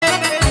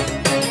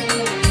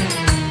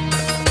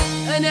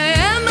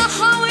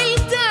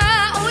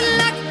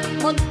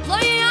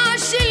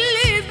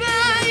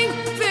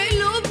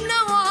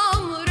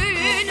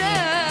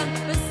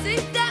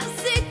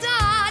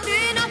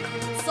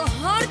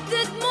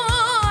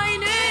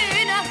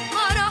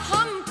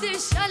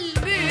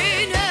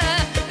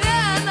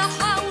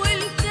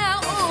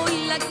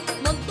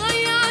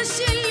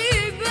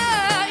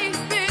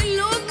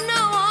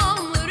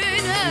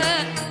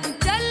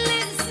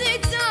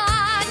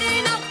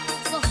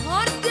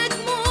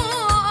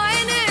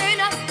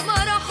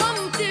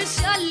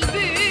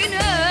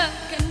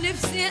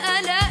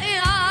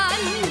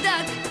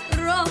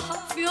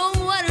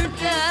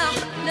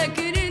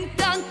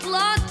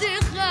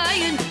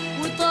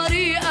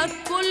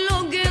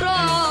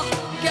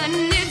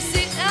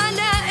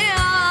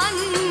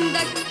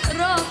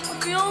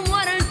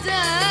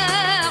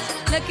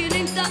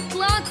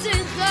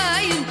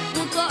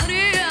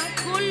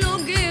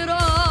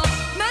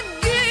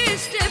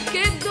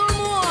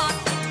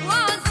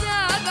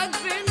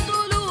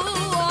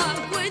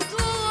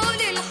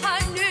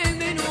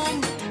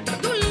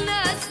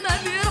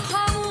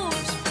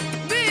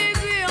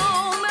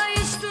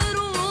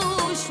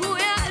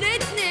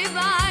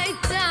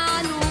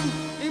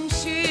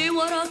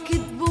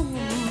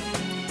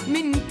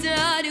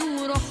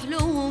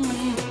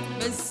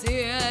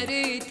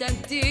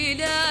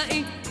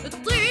تلاقي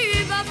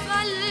الطيبة في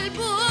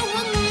قلبهم.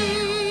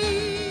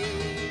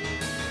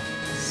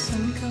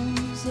 Sun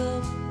comes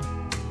up,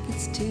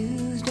 it's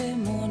Tuesday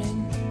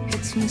morning,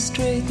 hits me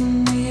straight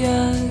in the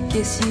eye.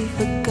 Guess you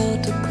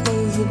forgot to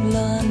close the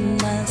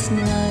blind last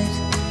night.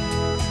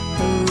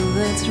 Oh,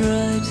 that's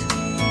right,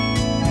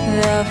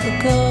 I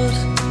forgot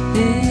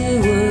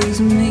it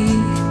was me.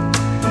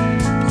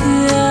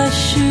 Yeah, I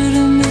should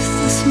have missed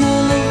the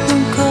smell of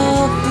warm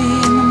coffee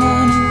in the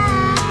morning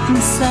and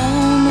the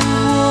sound of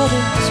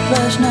water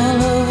splashing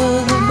all over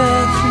the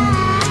bathroom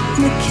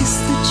and the kiss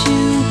that you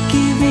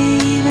give me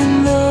even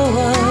though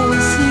I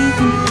was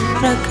sleeping.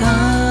 But I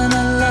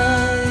kinda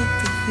like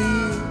the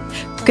feel.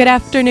 Good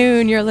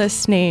afternoon, you're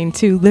listening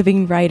to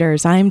Living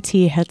Writers. I'm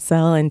T.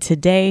 Hetzel, and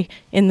today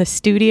in the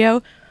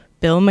studio,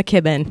 Bill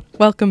McKibben.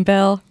 Welcome,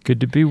 Bill. Good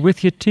to be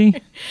with you, T.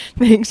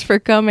 Thanks for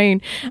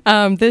coming.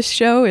 This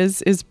show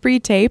is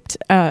pre-taped,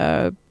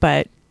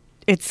 but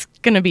it's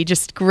going to be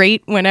just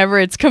great whenever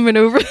it's coming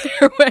over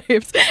their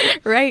waves,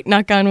 right?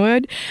 Knock on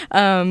wood.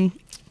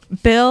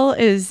 Bill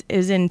is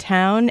in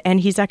town, and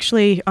he's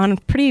actually on a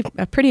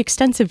pretty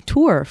extensive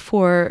tour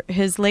for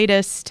his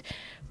latest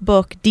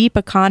book, Deep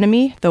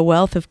Economy: The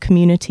Wealth of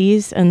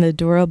Communities and the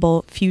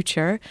Durable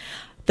Future.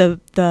 The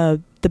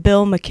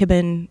Bill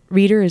McKibben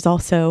Reader is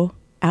also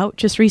out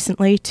just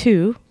recently,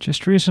 too.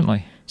 Just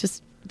recently.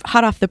 Just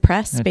hot off the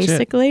press, That's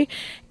basically.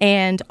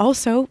 And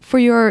also for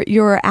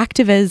your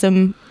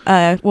activism,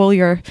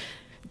 your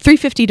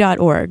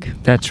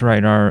 350.org. That's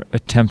right. Our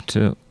attempt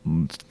to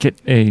get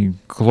a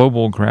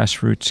global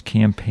grassroots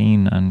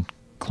campaign on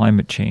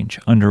climate change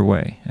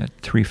underway at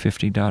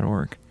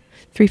 350.org.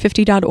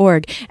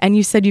 350.org. And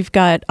you said you've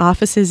got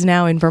offices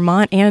now in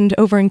Vermont and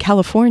over in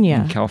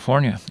California. In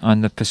California,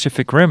 on the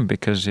Pacific Rim,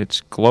 because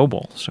it's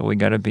global. So we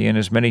got to be in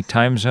as many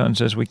time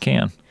zones as we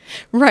can.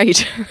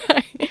 Right.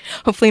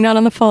 Hopefully not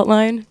on the fault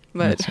line,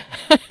 but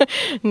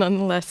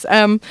nonetheless.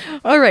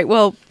 All right.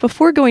 Well,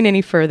 before going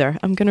any further,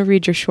 I'm going to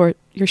read your short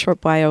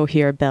bio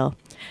here, Bill.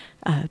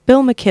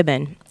 Bill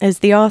McKibben is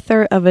the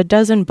author of a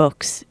dozen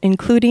books,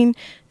 including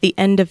The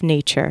End of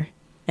Nature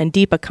and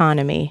Deep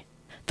Economy: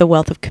 The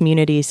Wealth of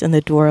Communities and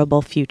the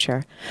Durable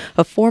Future.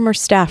 A former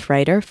staff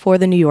writer for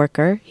The New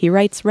Yorker, he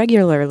writes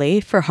regularly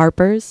for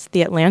Harper's,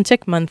 The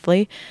Atlantic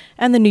Monthly,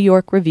 and the New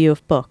York Review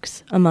of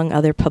Books, among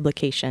other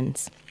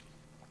publications.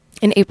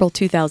 In April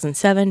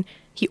 2007,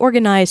 he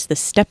organized the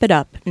Step It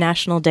Up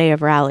National Day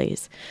of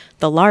Rallies,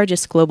 the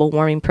largest global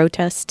warming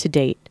protest to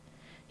date.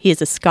 He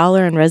is a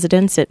scholar in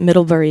residence at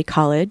Middlebury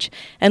College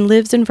and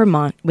lives in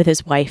Vermont with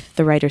his wife,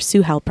 the writer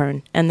Sue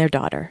Halpern, and their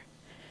daughter.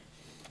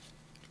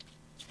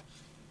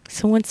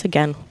 So once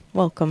again,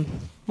 welcome,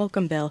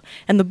 Bill.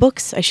 And the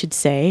books, I should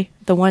say,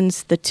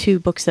 the two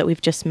books that we've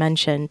just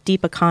mentioned,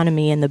 Deep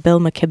Economy and the Bill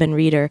McKibben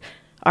Reader,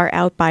 are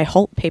out by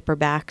Holt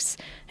Paperbacks,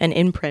 an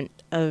imprint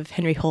of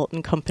Henry Holt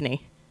and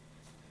Company.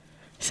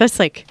 So that's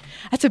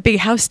a big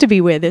house to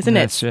be with, isn't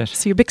That's it? it.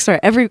 So your books are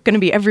going to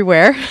be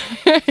everywhere,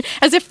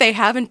 as if they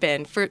haven't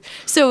been.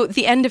 So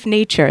The End of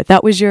Nature,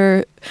 that was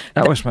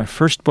was my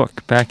first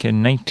book back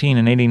in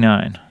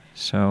 1989,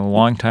 so a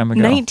long time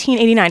ago.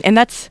 1989,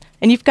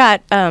 and you've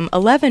got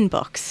 11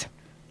 books,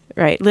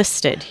 right,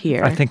 listed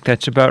here. I think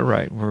that's about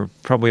right. We're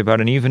probably about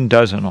an even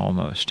dozen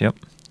almost, yep.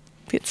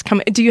 It's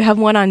coming. Do you have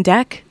one on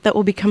deck that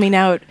will be coming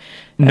out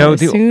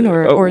soon,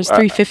 or is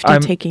 350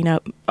 taking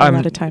up a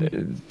lot of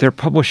time? They're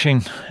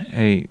publishing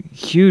a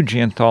huge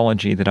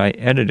anthology that I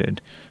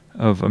edited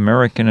of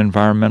American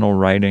environmental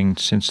writing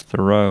since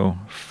Thoreau.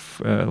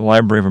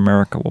 Library of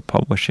America will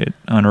publish it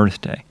on Earth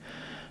Day.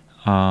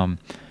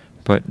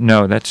 But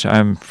no,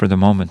 for the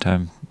moment,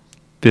 I'm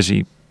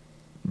busy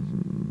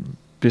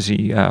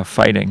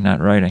fighting, not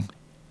writing.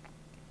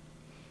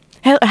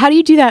 How do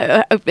you do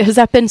that? Has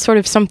that been sort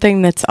of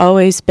something that's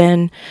always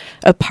been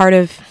a part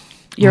of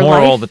your life?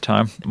 More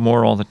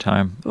all the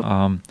time.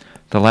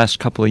 The last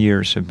couple of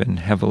years have been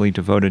heavily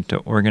devoted to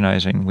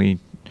organizing. We,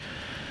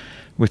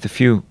 with a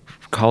few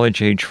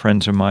college-age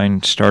friends of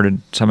mine,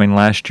 started something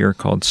last year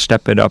called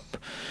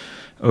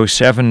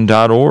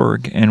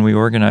StepItUp07.org, and we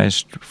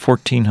organized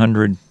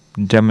 1,400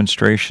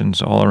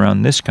 demonstrations all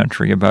around this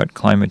country about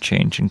climate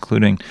change,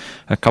 including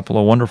a couple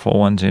of wonderful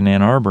ones in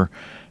Ann Arbor.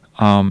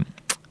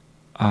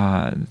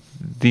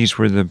 These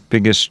were the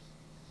biggest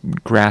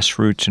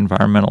grassroots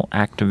environmental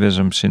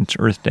activism since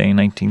Earth Day in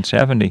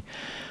 1970.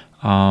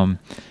 And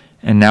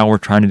now we're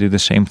trying to do the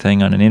same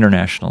thing on an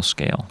international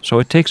scale. So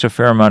it takes a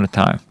fair amount of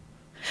time.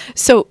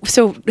 So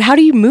how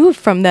do you move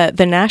from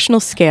the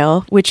national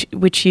scale, which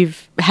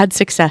you've had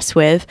success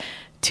with,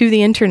 to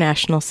the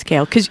international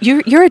scale? Because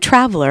you're a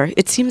traveler.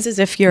 It seems as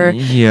if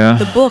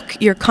the book,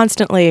 you're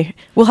constantly...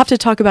 We'll have to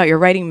talk about your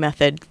writing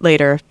method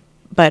later,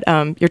 but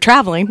you're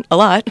traveling a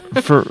lot.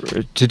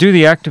 To do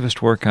the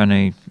activist work on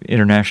a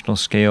international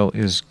scale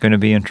is going to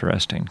be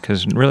interesting,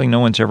 because really no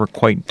one's ever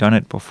quite done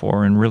it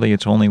before, and really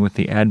it's only with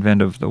the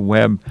advent of the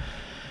web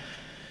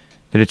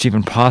that it's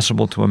even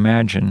possible to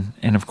imagine.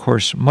 And of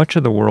course, much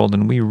of the world,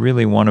 and we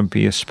really want to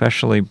be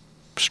especially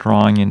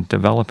strong in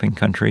developing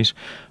countries,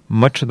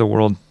 much of the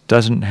world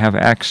doesn't have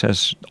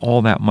access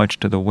all that much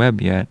to the web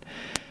yet,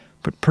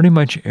 but pretty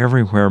much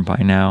everywhere by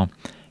now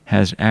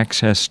has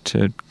access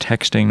to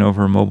texting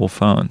over mobile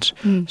phones.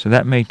 So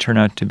that may turn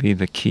out to be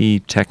the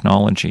key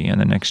technology in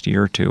the next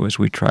year or two as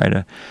we try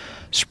to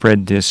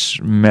spread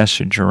this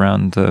message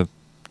around the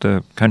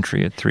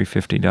country at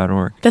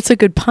 350.org. That's a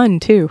good pun,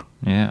 too.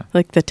 Yeah.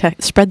 Like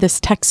spread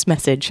this text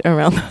message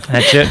around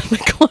That's it.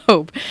 the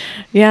globe.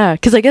 Yeah,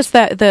 because I guess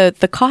that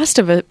the cost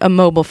of a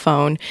mobile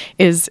phone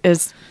is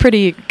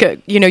pretty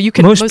good. You know, you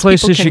can most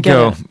places people can you get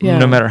go, it. Yeah.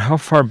 no matter how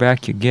far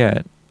back you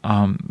get,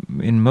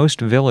 in most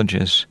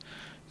villages,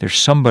 there's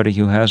somebody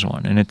who has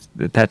one, and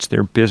that's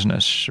their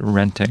business,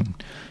 renting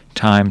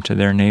time to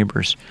their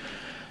neighbors.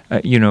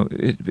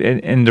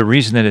 And the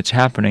reason that it's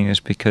happening is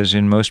because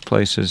in most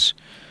places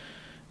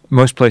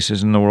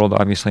in the world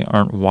obviously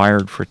aren't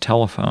wired for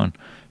telephone,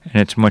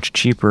 and it's much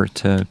cheaper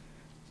to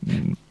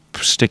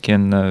stick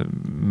in the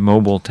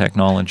mobile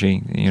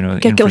technology,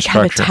 infrastructure. Like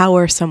have a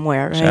tower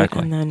somewhere, right?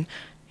 Exactly. And then,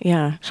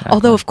 yeah. Exactly.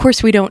 Although, of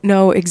course, we don't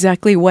know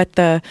exactly what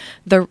the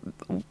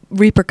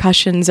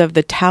repercussions of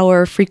the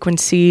tower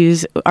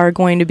frequencies are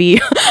going to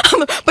be.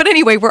 But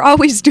anyway, we're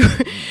always doing...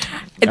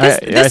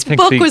 This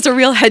book was a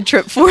real head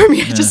trip for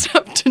me. I just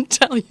have to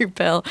tell you,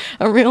 Bill.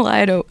 A real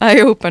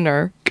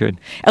eye-opener. Good.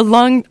 A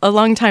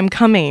long time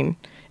coming.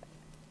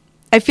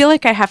 I feel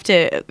like I have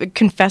to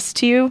confess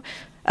to you,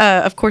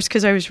 of course,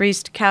 because I was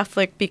raised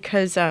Catholic,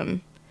 because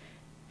I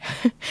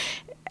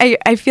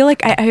feel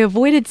like I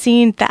avoided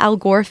seeing the Al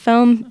Gore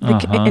film,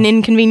 An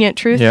Inconvenient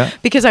Truth,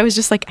 because I was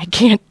just like, I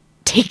can't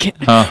take it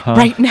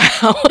right now.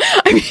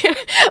 I mean,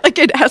 like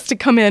it has to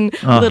come in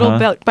little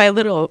bit by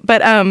little.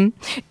 But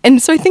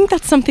and so I think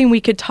that's something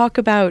we could talk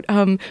about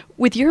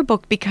with your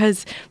book,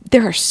 because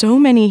there are so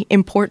many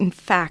important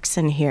facts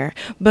in here,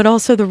 but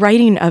also the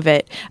writing of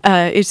it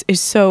is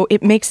so,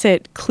 it makes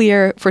it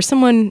clear for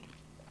someone.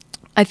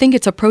 I think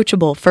it's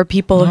approachable for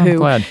people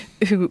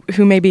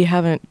who maybe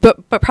haven't,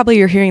 but probably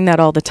you're hearing that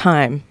all the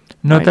time.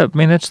 No, right?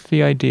 that's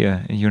the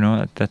idea.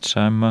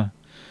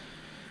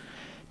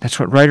 That's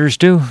what writers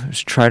do,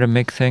 is try to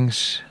make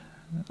things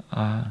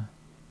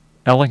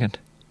elegant.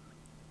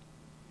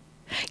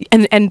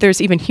 And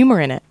there's even humor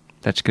in it.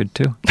 That's good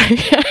too.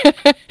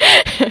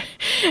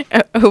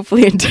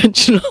 Hopefully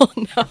intentional.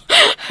 No,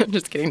 I'm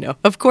just kidding. No,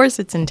 of course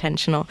it's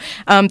intentional.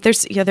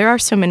 There are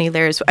so many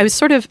layers. I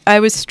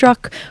was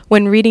struck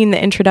when reading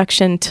the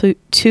introduction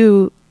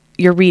to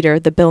your reader,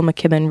 the Bill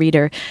McKibben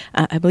reader.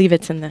 I believe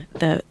it's in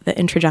the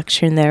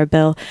introduction there,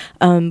 Bill,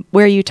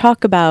 where you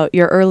talk about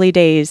your early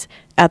days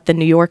at the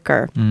New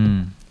Yorker.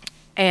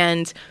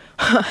 And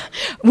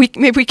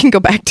maybe we can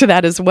go back to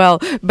that as well.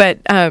 But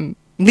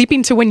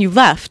leaping to when you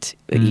left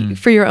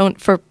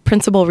for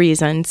principal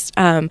reasons,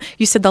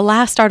 you said the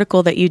last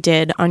article that you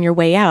did on your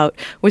way out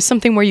was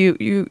something where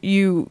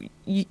you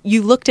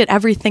looked at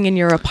everything in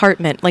your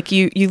apartment, like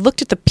you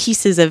looked at the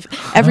pieces of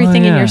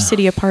everything in your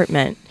city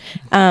apartment.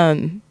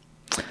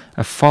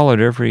 I followed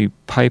every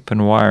pipe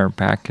and wire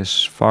back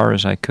as far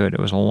as I could. It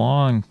was a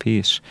long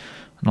piece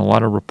and a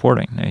lot of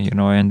reporting.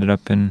 I ended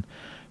up in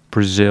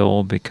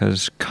Brazil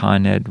because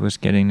Con Ed was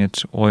getting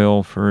its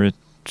oil for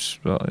its,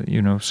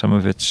 some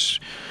of its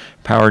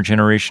power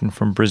generation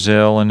from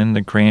Brazil, and in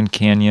the Grand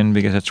Canyon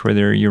because that's where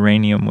their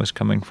uranium was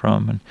coming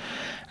from, and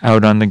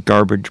out on the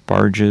garbage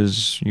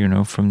barges,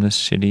 from the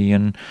city,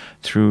 and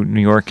through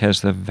New York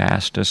has the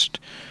vastest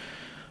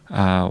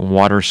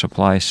water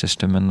supply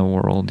system in the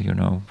world,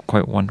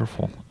 quite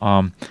wonderful.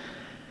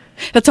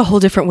 That's a whole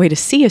different way to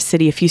see a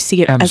city if you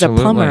see it absolutely. As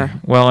a plumber.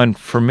 Well, and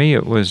for me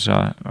it was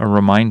a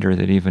reminder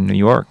that even New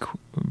York,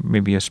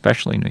 maybe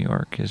especially New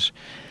York, is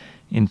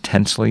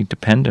intensely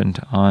dependent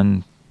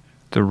on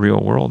the real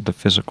world, the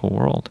physical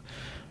world.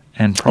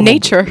 And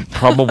nature.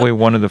 Probably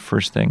one of the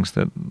first things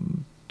that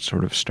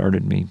sort of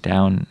started me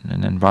down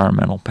an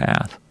environmental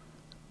path.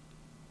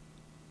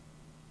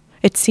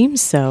 It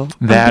seems so.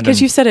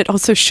 Because you said it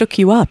also shook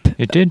you up.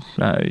 It did,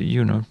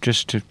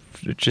 just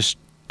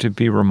to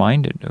be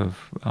reminded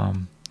of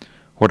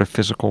what a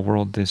physical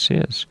world this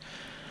is.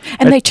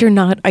 And that you're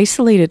not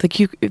isolated.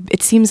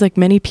 It seems like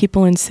many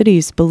people in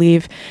cities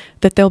believe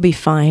that they'll be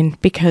fine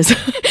because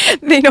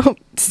they don't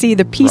see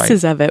the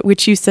pieces of it,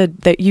 which you said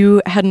that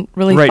you hadn't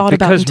really thought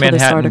about until Manhattan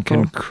this article. Because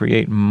Manhattan can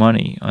create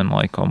money,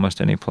 unlike almost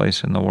any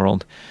place in the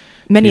world.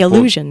 Many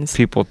illusions.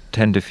 People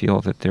tend to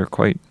feel that they're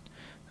quite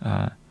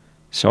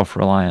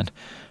self-reliant,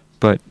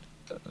 but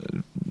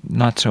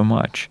not so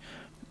much.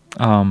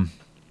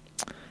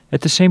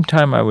 At the same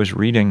time, I was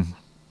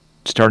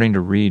starting to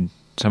read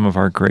some of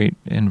our great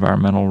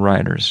environmental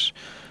writers,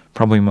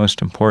 probably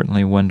most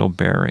importantly Wendell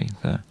Berry,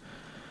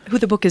 who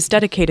the book is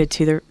dedicated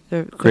to,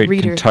 the great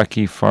reader.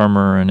 Kentucky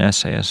farmer and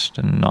essayist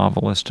and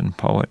novelist and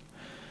poet.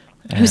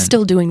 Who's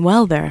still doing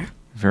well there.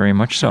 Very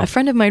much so. A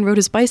friend of mine rode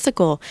his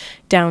bicycle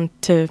down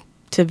to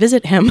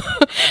visit him.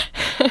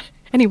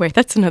 Anyway,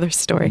 that's another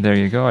story. There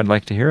you go. I'd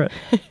like to hear it.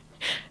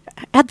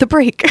 At the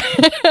break.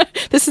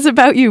 This is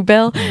about you,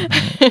 Bill.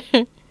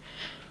 Mm-hmm.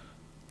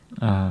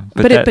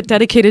 But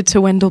dedicated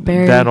to Wendell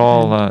Berry. That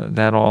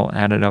all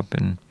added up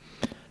in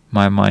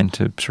my mind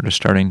to sort of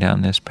starting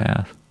down this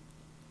path.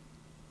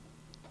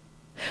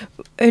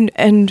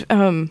 And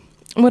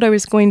what I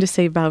was going to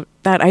say about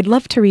that, I'd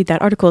love to read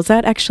that article. Is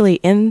that actually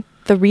in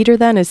the Reader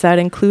then? Is that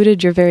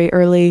included, your very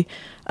early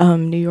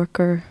New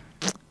Yorker?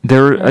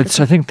 I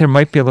think there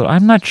might be a little.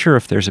 I'm not sure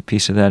if there's a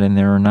piece of that in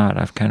there or not.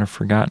 I've kind of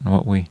forgotten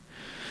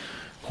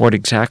what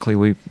exactly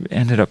we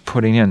ended up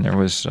putting in. There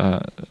was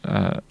a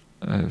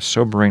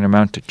sobering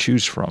amount to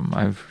choose from.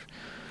 I've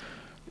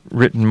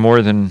written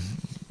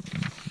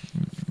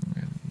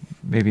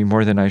maybe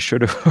more than I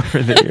should have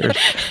over the years.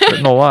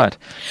 Written a lot,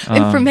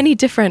 and from many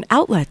different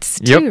outlets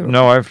too. Yep.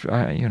 No,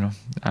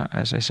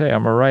 as I say,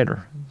 I'm a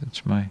writer.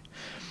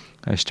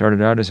 I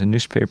started out as a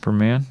newspaper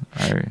man.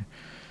 I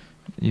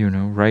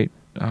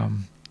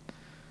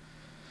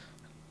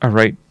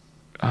write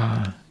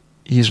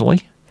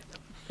easily,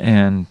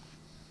 and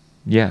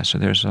so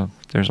there's a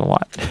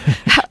lot.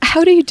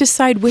 How do you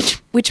decide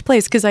which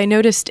place? Because I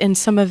noticed in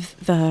some of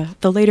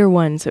the later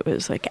ones it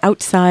was like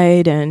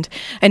outside, and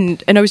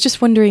I was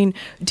just wondering,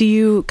 do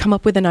you come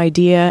up with an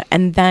idea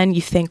and then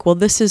you think, well,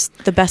 this is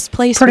the best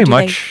place? Pretty or do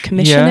much, they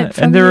commission it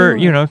from and there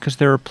you? are because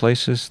there are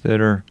places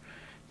that are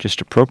just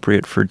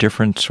appropriate for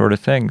different sort of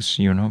things.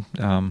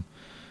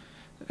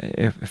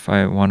 If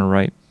I want to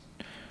write,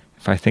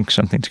 if I think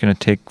something's going to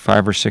take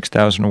 5,000 or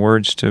 6,000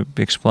 words to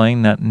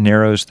explain, that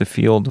narrows the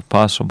field of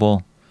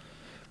possible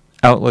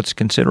outlets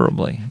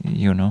considerably.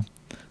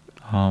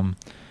 And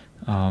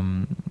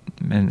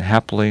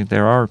happily,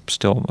 there are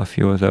still a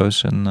few of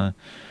those in the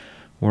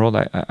world. So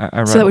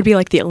that would be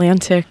like the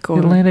Atlantic,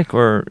 or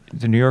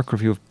the New York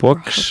Review of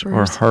Books,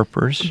 or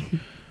Harper's,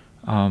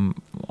 Mm-hmm.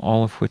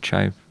 all of which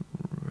I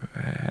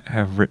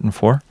have written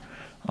for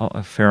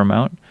a fair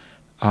amount.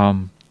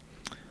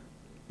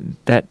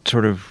 That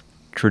sort of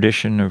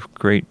tradition of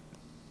great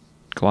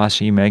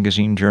glossy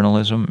magazine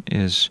journalism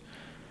is,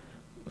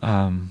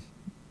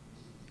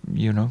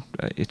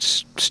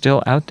 it's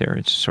still out there.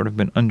 It's sort of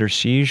been under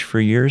siege for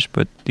years,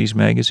 but these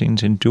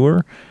magazines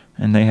endure,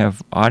 and they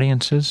have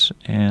audiences,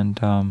 and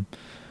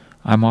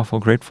I'm awful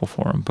grateful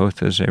for them,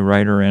 both as a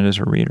writer and as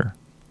a reader.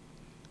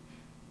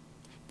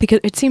 Because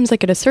it seems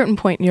like at a certain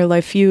point in your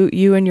life,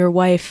 you and your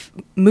wife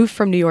moved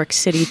from New York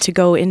City to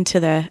go into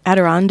the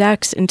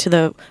Adirondacks,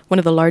 into one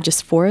of the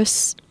largest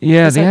forests.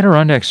 Yeah, the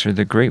Adirondacks are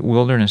the great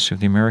wilderness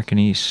of the American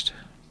East,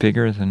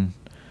 bigger than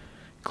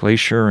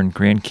Glacier and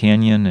Grand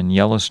Canyon and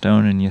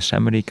Yellowstone and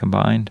Yosemite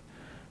combined.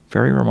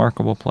 Very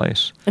remarkable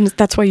place. And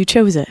that's why you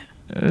chose it?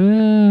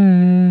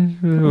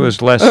 It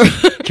was less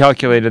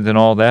calculated than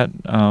all that.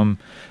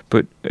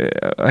 But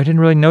I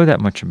didn't really know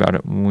that much about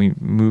it when we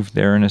moved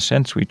there. In a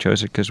sense, we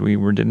chose it because we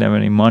didn't have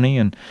any money,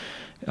 and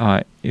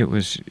it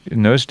was,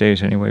 in those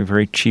days anyway, a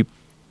very cheap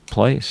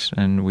place,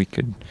 and we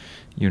could,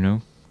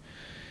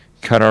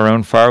 cut our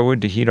own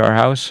firewood to heat our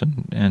house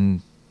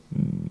and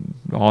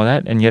all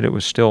that, and yet it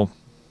was still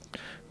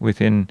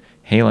within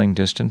hailing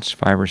distance,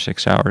 5 or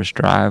 6 hours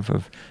drive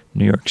of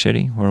New York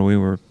City, where we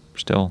were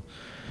still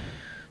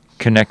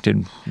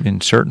connected in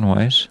certain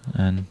ways,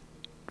 and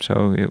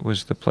so it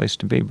was the place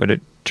to be. But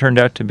it turned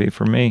out to be,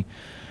 for me,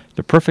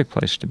 the perfect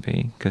place to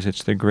be, because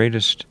it's the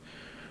greatest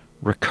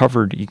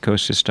recovered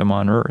ecosystem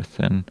on Earth.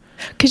 And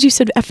because you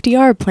said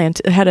FDR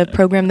had a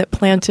program that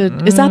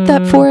planted. Is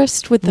that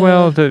forest with the?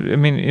 Well,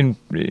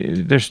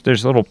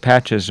 there's little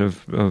patches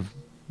of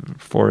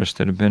forest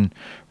that have been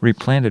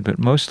replanted, but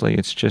mostly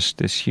it's just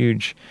this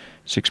huge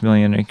 6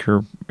 million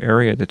acre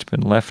area that's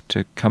been left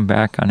to come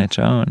back on its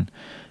own,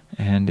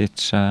 and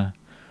it's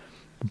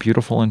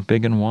beautiful and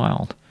big and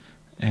wild.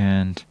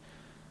 And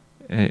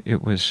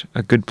it was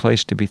a good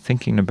place to be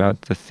thinking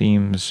about the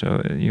themes,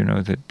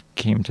 that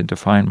came to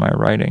define my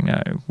writing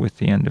with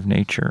the end of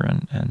nature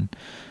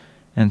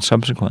and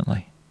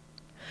subsequently.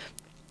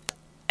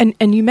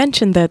 And you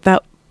mentioned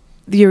that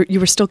you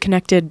were still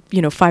connected,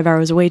 5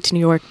 hours away to New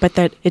York, but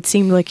that it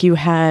seemed like you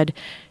had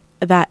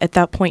that at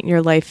that point in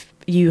your life,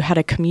 you had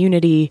a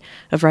community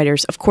of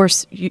writers. Of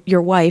course,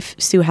 your wife,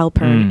 Sue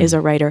Halpern, is a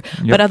writer,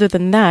 Yep. but other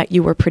than that,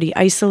 you were pretty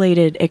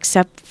isolated,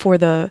 except for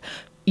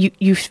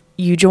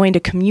you joined a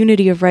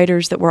community of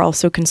writers that were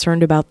also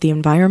concerned about the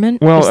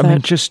environment. Well,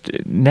 just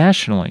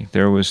nationally,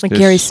 there was like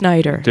Gary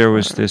Snyder. There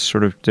was this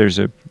sort of there's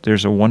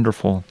a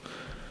wonderful.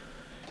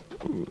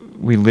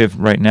 We live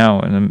right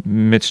now in the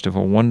midst of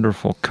a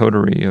wonderful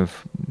coterie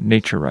of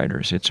nature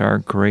writers. It's our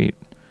great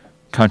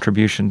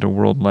contribution to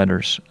world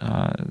letters.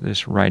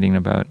 This writing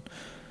about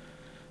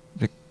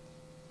the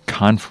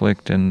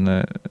conflict and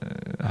the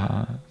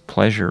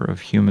pleasure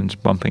of humans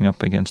bumping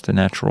up against the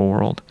natural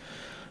world.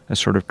 A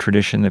sort of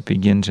tradition that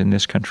begins in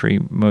this country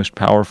most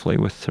powerfully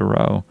with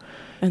Thoreau.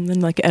 And then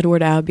like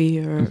Edward Abbey.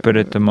 But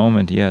at the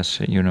moment,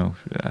 yes,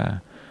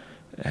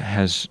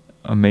 has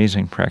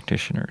amazing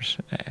practitioners.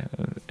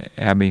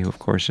 Abbey, who of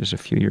course is a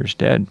few years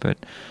dead, but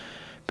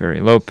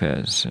Barry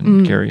Lopez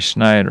and Gary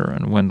Snyder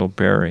and Wendell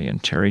Berry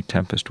and Terry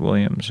Tempest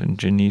Williams and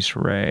Janice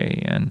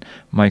Ray and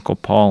Michael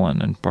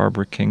Pollan and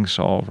Barbara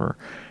Kingsolver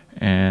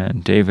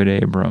and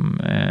David Abram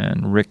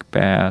and Rick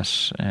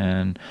Bass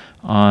and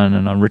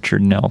on,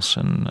 Richard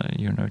Nelson,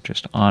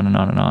 just on and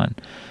on and on.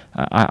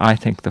 I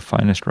think the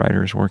finest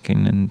writers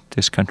working in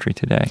this country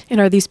today. And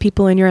are these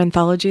people in your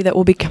anthology that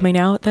will be coming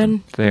out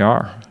then? They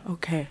are.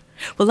 Okay.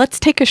 Well, let's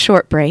take a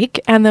short break,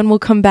 and then we'll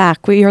come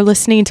back. We are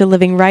listening to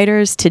Living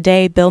Writers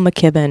today, Bill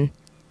McKibben.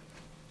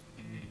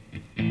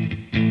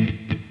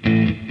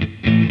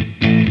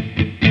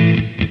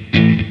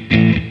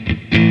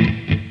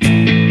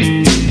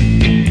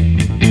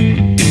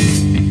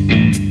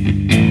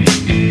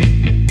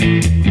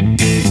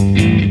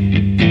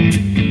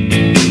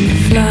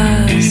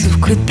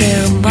 Quit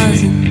their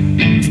buzzing,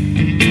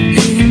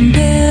 even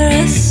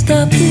bear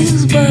stopped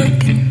his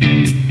barking.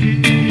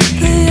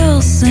 They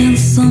all sense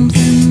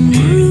something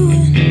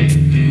brewing,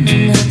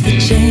 and left the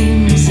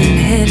James and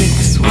headed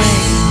this way.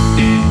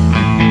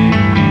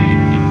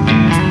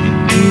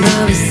 And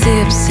Bobby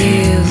sips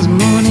his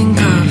morning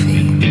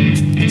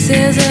coffee,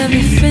 says, have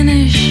you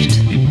finished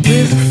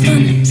with the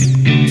funnies?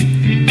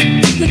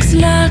 Looks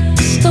like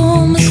a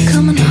storm is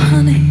coming,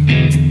 honey.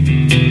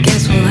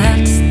 Guess we'll have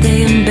to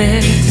stay in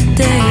bed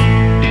today.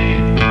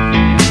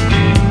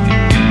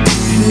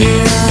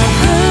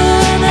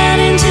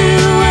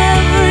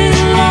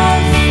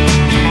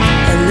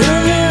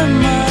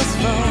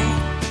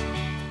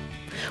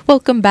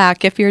 Welcome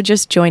back. If you're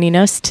just joining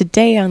us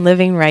today on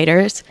Living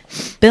Writers,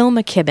 Bill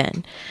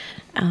McKibben.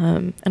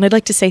 And I'd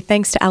like to say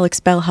thanks to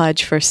Alex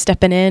Belhadj for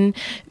stepping in,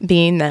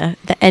 being the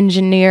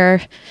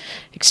engineer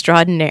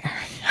extraordinaire.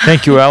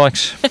 Thank you,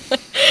 Alex.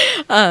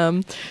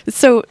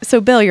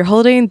 So Bill, you're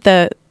holding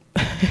the...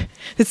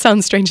 It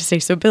sounds strange to say.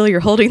 So, Bill, you're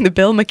holding the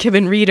Bill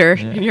McKibben Reader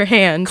in your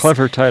hands.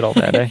 Clever title,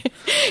 that, eh?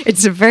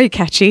 It's very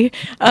catchy.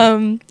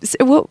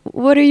 So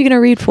what are you going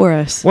to read for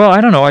us? Well, I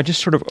don't know. I just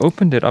sort of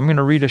opened it. I'm going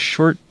to read a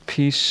short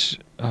piece.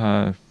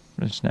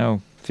 It's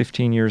now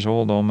 15 years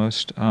old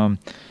almost. That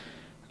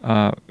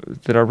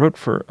I wrote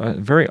for a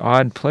very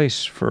odd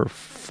place for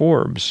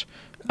Forbes.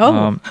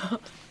 Oh.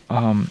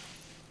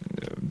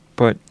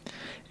 But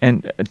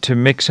to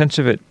make sense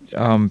of it,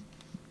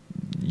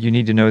 you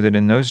need to know that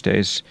in those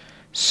days,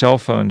 cell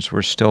phones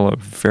were still a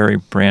very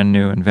brand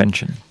new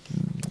invention.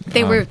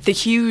 They were the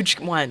huge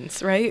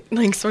ones, right?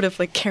 Like sort of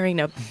like carrying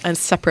a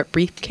separate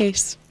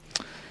briefcase.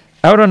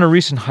 Out on a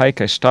recent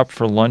hike, I stopped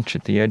for lunch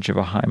at the edge of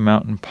a high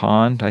mountain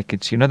pond. I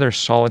could see another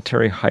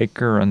solitary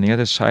hiker on the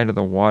other side of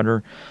the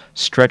water,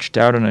 stretched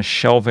out on a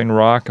shelving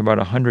rock about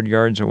 100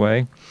 yards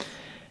away.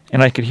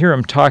 And I could hear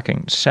him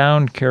talking.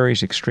 Sound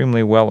carries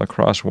extremely well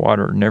across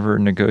water. Never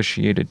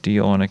negotiate a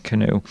deal on a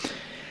canoe.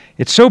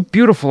 It's so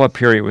beautiful up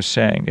here, he was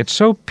saying. It's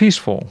so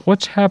peaceful.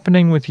 What's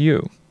happening with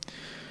you?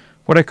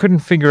 What I couldn't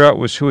figure out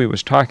was who he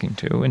was talking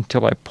to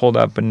until I pulled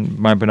up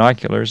my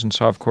binoculars and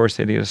saw, of course,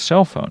 that he had a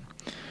cell phone.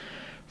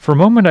 For a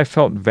moment, I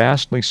felt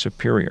vastly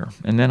superior,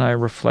 and then I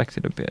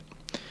reflected a bit.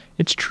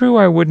 It's true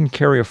I wouldn't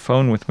carry a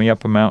phone with me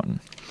up a mountain,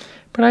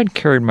 but I'd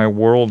carried my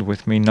world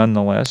with me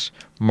nonetheless,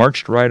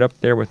 marched right up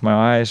there with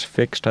my eyes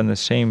fixed on the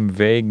same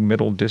vague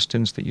middle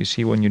distance that you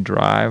see when you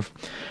drive.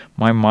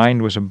 My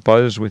mind was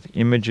abuzz with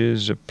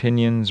images,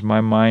 opinions.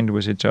 My mind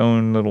was its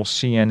own little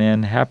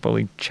CNN,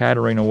 happily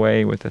chattering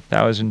away with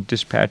 1,000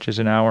 dispatches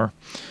an hour.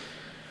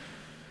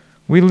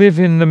 We live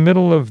in the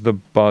middle of the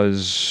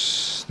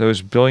buzz,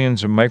 those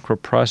billions of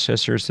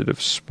microprocessors that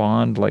have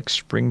spawned like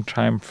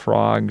springtime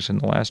frogs in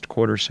the last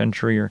quarter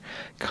century are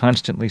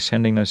constantly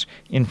sending us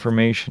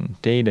information,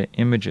 data,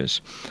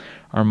 images.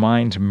 Our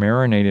minds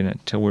marinate in it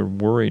till we're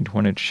worried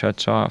when it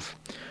shuts off.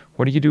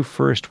 What do you do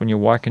first when you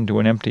walk into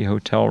an empty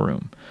hotel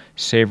room?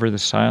 Savor the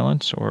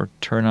silence or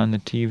turn on the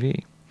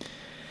TV?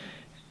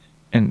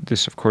 And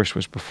this, of course,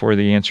 was before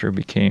the answer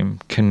became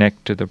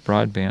connect to the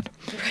broadband.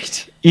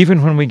 Right.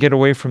 Even when we get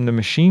away from the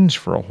machines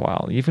for a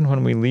while, even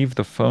when we leave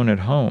the phone at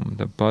home,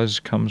 the buzz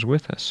comes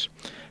with us.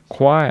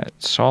 Quiet,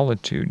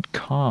 solitude,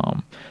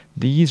 calm,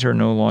 these are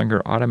no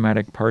longer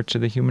automatic parts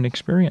of the human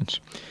experience.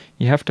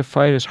 You have to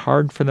fight as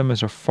hard for them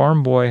as a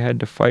farm boy had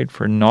to fight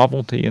for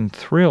novelty and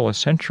thrill a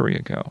century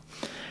ago.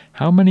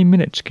 How many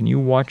minutes can you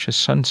watch a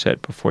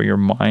sunset before your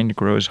mind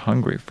grows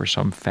hungry for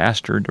some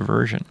faster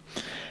diversion?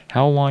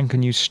 How long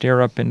can you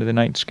stare up into the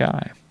night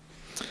sky?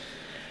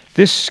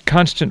 This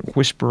constant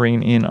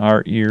whispering in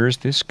our ears,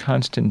 this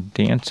constant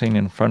dancing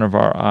in front of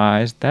our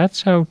eyes,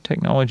 that's how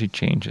technology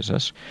changes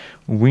us,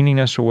 weaning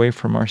us away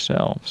from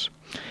ourselves.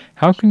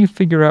 How can you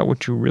figure out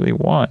what you really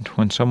want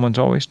when someone's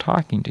always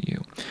talking to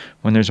you,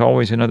 when there's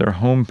always another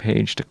home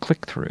page to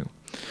click through,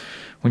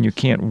 when you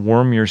can't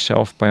warm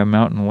yourself by a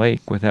mountain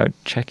lake without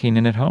checking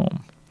in at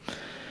home?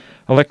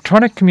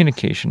 Electronic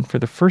communication, for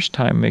the first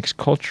time, makes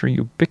culture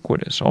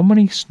ubiquitous.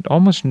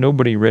 Almost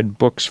nobody read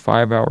books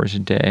 5 hours a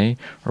day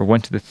or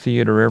went to the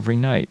theater every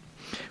night.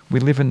 We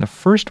live in the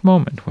first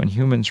moment when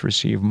humans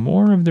receive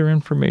more of their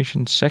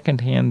information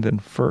secondhand than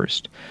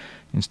first.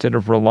 Instead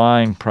of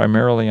relying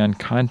primarily on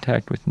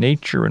contact with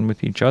nature and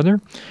with each other,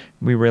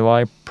 we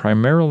rely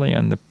primarily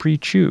on the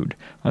pre-chewed,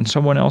 on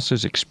someone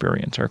else's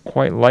experience. Our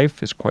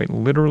life is quite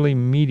literally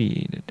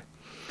mediated.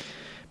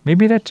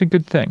 maybe that's a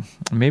good thing.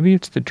 Maybe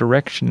it's the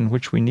direction in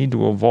which we need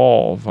to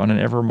evolve on an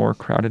ever more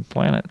crowded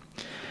planet.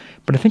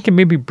 But I think it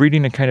may be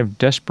breeding a kind of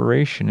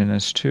desperation in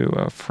us too,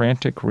 a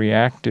frantic,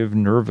 reactive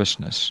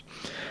nervousness.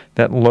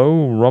 That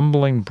low,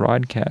 rumbling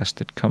broadcast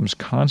that comes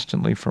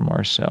constantly from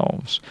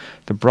ourselves,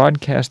 the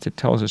broadcast that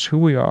tells us who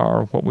we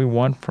are, what we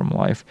want from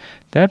life,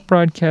 that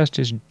broadcast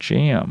is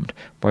jammed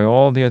by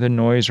all the other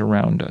noise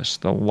around us,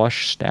 the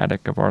lush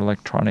static of our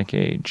electronic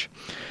age.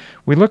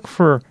 We look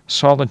for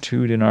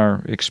solitude in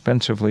our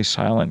expensively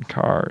silent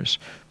cars,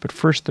 but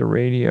first the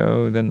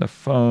radio, then the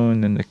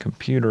phone, then the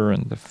computer,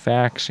 and the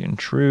fax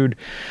intrude.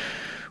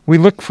 We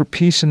look for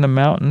peace in the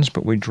mountains,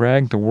 but we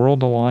drag the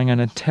world along on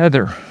a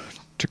tether.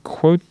 To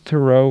quote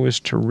Thoreau is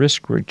to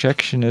risk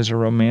rejection as a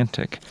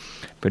romantic.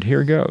 But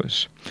here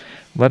goes.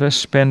 Let us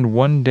spend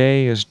one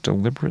day as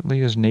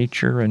deliberately as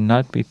nature and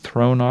not be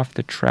thrown off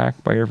the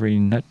track by every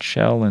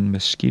nutshell and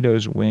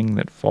mosquito's wing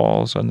that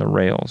falls on the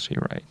rails, he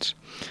writes.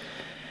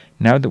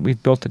 Now that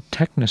we've built a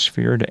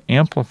technosphere to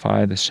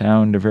amplify the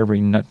sound of every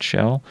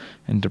nutshell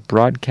and to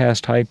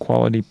broadcast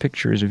high-quality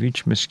pictures of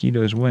each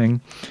mosquito's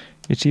wing,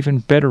 it's even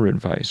better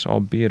advice,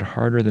 albeit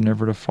harder than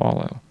ever to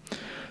follow.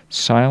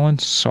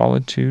 Silence,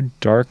 solitude,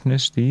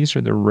 darkness, these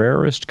are the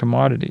rarest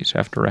commodities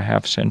after a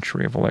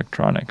half-century of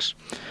electronics.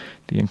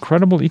 The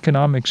incredible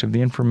economics of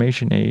the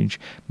information age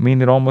mean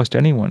that almost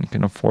anyone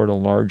can afford a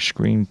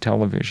large-screen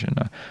television,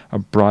 a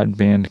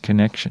broadband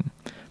connection.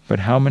 But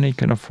how many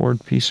can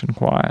afford peace and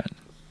quiet?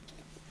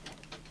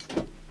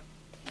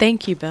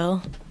 Thank you,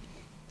 Bill.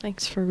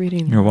 Thanks for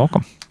reading. You're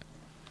welcome.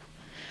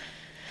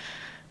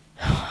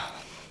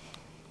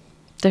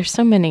 There's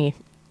so many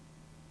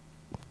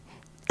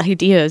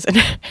ideas and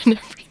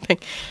everything.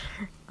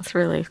 It's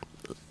really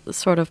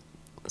sort of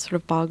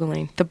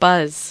boggling. The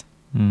buzz,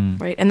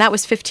 right? And that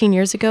was 15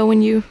 years ago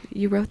when you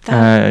wrote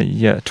that?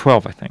 Yeah,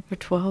 12, I think. Or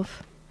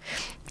 12.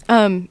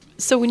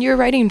 So when you were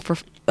writing for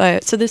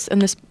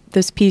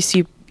this piece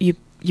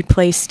you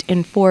placed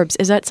in Forbes,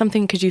 is that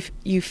something, because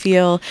you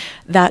feel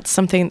that's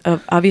something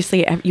of,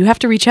 obviously you have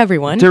to reach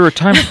everyone. There are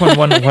times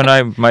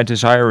when my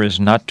desire is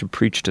not to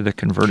preach to the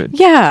converted.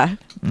 Yeah.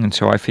 And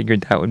so I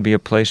figured that would be a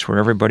place where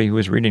everybody who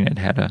was reading it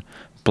had a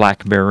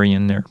BlackBerry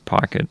in their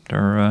pocket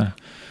or a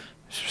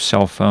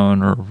cell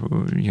phone or,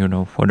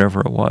 whatever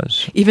it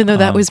was. Even though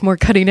that was more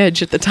cutting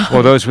edge at the time.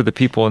 Well, those were the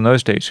people in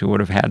those days who would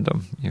have had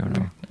them,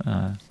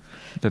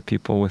 the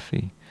people with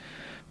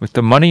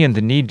the money and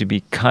the need to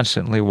be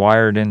constantly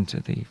wired into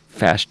the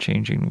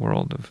fast-changing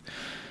world of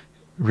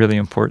really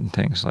important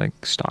things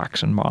like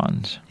stocks and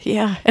bonds.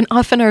 Yeah, and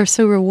often are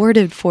so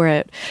rewarded for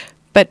it.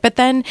 But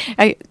then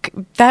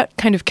that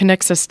kind of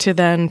connects us to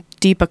then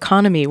deep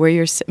economy,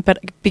 but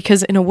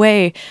because in a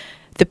way,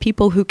 the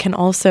people who can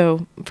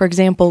also, for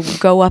example,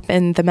 go up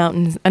in the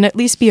mountains and at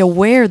least be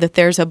aware that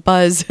there's a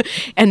buzz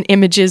and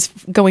images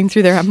going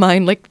through their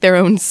mind, like their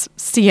own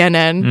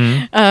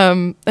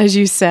CNN, as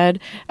you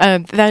said,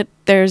 that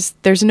there's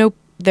no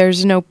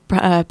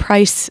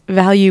price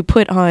value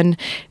put on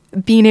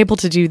being able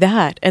to do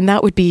that, and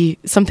that would be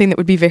something that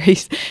would be very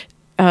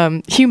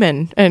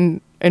human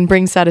and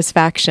bring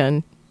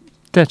satisfaction.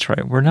 That's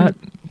right. We're not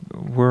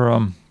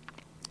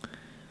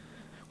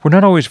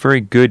always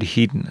very good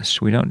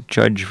hedonists. We don't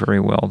judge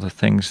very well the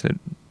things that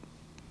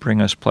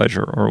bring us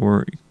pleasure, or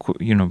we're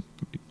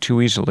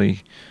too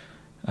easily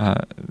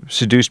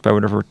seduced by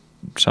whatever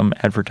some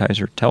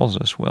advertiser tells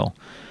us will.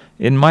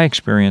 In my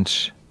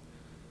experience,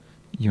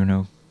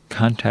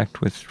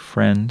 contact with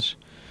friends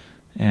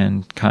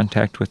and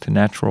contact with the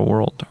natural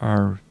world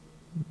are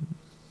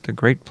the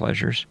great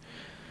pleasures.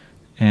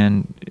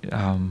 And,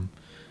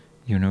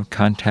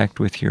 contact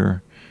with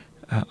your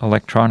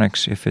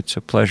electronics, if it's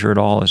a pleasure at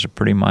all, is a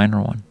pretty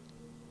minor one.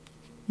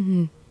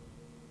 Mm-hmm.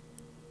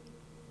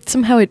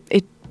 Somehow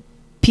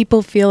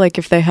people feel like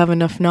if they have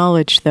enough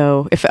knowledge,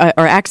 though,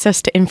 or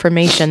access to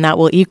information that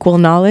will equal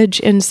knowledge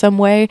in some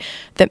way,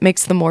 that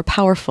makes them more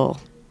powerful.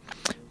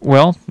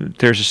 Well,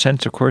 there's a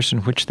sense, of course,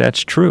 in which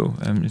that's true.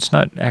 It's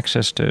not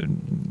access to,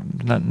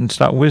 it's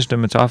not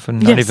wisdom. It's often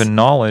not even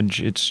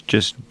knowledge. It's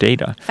just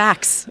data.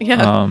 Facts.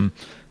 Yeah.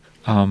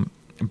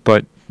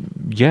 But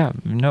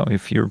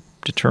if you're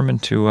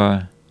determined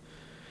to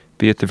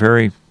be at the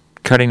very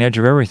cutting edge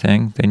of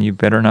everything, then you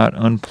better not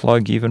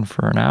unplug even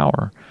for an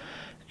hour.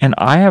 And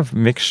I have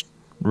mixed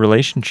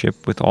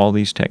relationship with all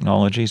these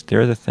technologies.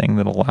 They're the thing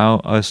that allow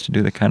us to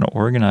do the kind of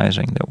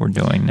organizing that we're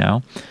doing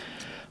now.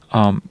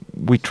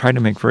 We try to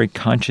make very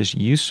conscious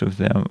use of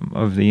them,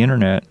 of the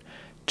internet,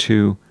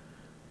 to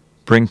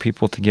bring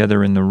people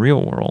together in the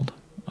real world,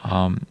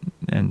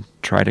 and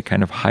try to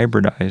kind of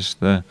hybridize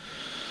the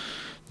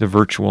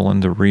virtual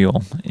and the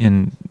real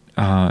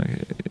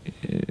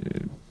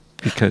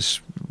because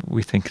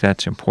we think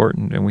that's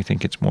important and we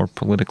think it's more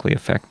politically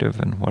effective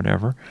and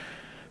whatever.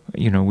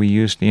 We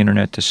used the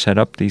internet to set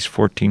up these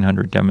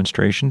 1,400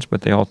 demonstrations,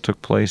 but they all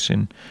took place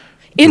in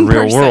the real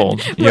person.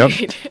 World. Right.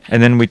 Yep.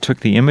 And then we took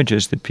the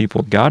images that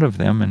people got of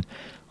them and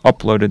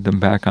uploaded them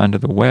back onto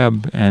the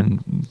web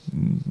and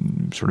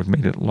sort of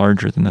made it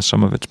larger than the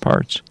sum of its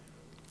parts.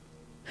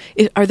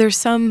 Are there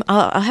some?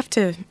 I'll have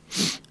to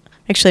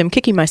Actually, I'm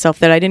kicking myself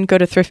that I didn't go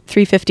to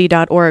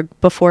 350.org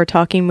before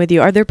talking with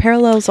you. Are there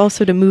parallels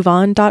also to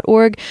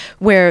MoveOn.org,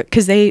 where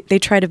because they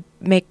try to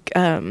make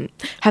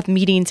have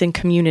meetings in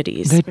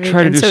communities? They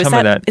try to do some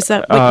of that. Is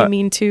that what you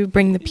mean to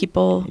bring the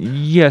people?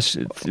 Yes,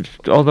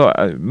 although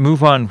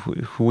MoveOn,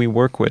 who we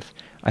work with,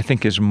 I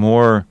think is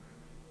more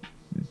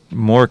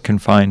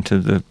confined to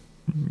the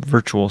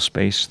virtual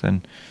space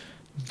than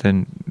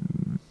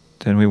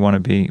we want to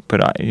be.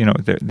 But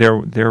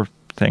their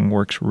thing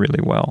works really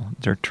well.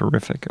 They're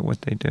terrific at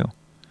what they do.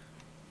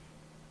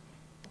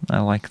 I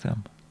like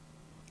them.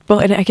 Well,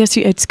 and I guess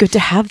it's good to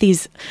have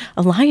these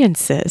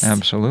alliances.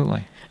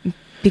 Absolutely.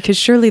 Because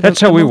surely that's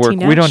how we work.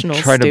 We don't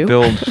try to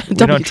build. We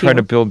don't try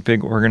to build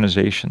big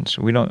organizations.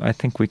 We don't. I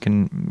think we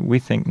can. We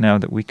think now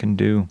that we can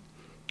do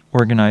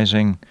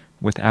organizing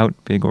without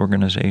big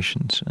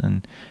organizations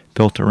and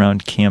built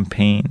around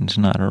campaigns,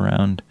 not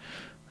around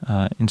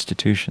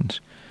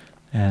institutions.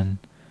 And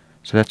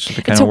so that's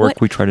the kind of work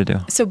we try to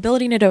do. So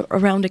building it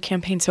around a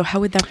campaign, so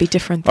how would that be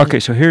different? Okay,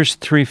 so here's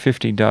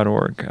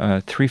 350.org.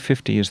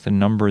 350 is the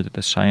number that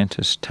the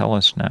scientists tell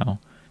us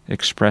now,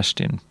 expressed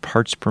in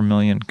parts per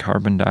million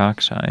carbon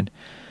dioxide,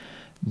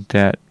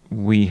 that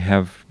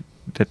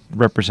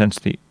represents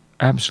the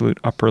absolute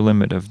upper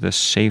limit of the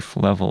safe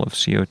level of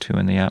CO2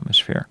 in the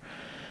atmosphere.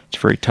 It's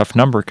a very tough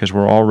number because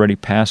we're already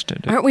past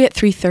it. Aren't we at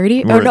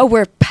 330? No,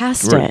 we're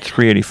past it. We're at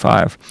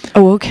 385.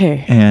 Oh,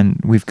 okay. And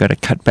we've got to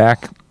cut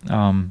back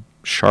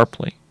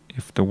sharply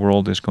if the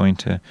world is going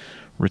to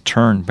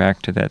return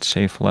back to that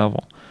safe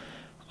level.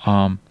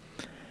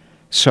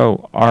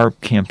 So our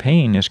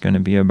campaign is going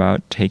to be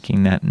about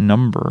taking that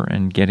number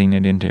and getting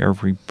it into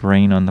every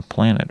brain on the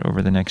planet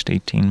over the next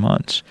 18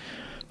 months.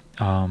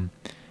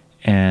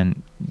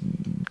 And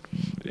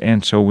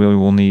so we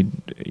will need,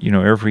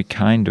 every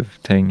kind of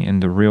thing in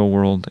the real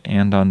world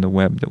and on the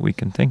web that we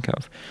can think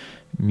of.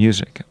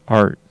 Music,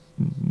 art,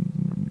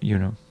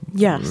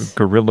 yes,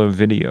 guerrilla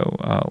video,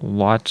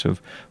 lots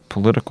of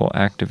political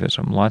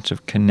activism, lots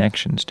of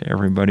connections to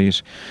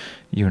everybody's,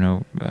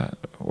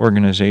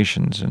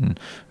 organizations and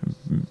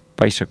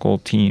bicycle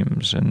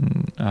teams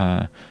and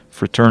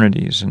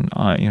fraternities and,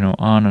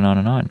 on and on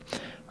and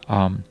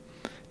on.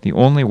 The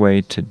only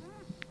way to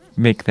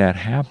make that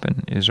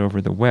happen is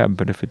over the web,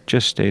 but if it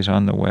just stays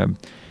on the web,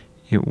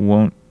 it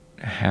won't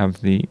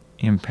have the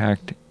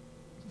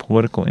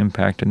political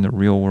impact in the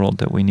real world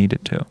that we need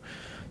it to.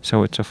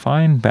 So it's a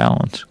fine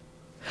balance.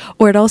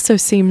 Or it also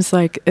seems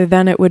like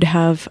then it would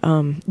have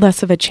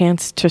less of a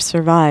chance to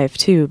survive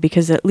too,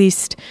 because at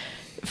least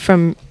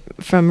from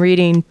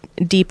reading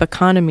Deep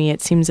Economy,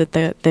 it seems that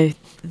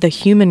the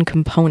human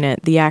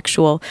component, the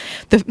actual,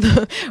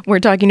 we're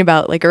talking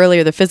about like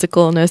earlier the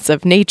physicalness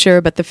of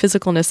nature, but the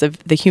physicalness of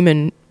the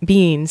human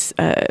beings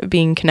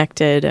being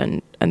connected,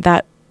 and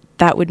that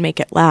would make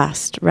it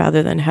last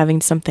rather than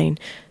having something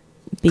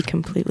be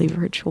completely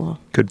virtual.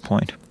 Good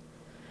point.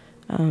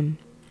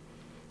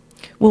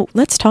 Well,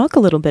 let's talk a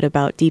little bit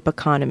about Deep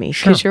Economy,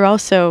 because Sure. you're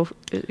also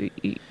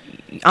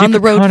on the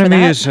road for that.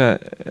 Deep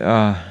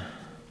Economy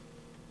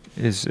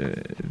is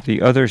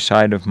the other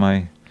side of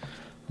my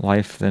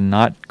life, the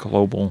not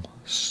global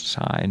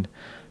side.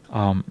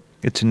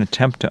 It's an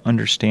attempt to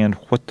understand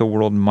what the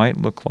world might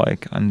look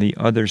like on the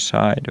other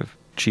side of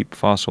cheap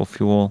fossil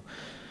fuel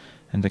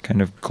and the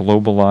kind of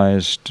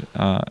globalized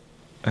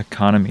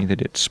economy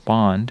that it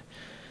spawned.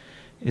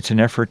 It's an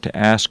effort to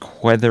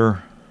ask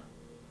whether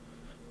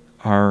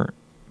our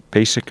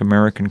basic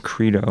American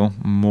credo,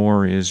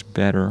 more is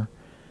better,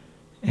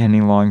 any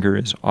longer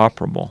is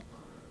operable.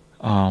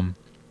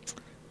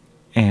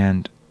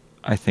 And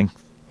I think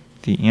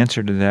the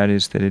answer to that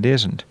is that it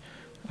isn't,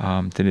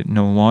 that it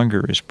no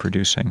longer is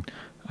producing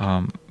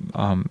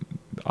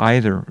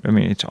either. I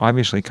mean, it's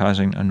obviously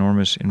causing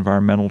enormous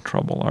environmental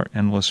trouble, our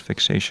endless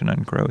fixation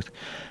on growth,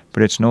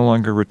 but it's no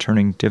longer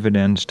returning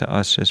dividends to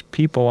us as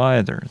people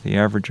either. The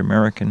average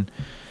American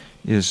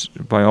is,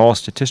 by all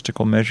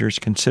statistical measures,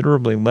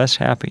 considerably less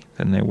happy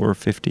than they were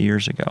 50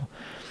 years ago.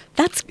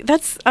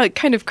 That's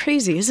kind of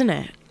crazy, isn't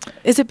it?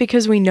 Is it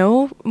because we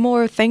know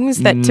more things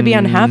that to be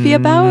unhappy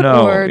about?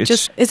 No, or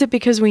is it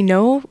because we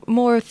know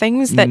more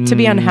things that to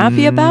be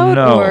unhappy about?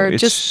 No, or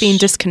just being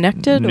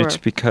disconnected? It's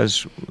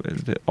because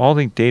all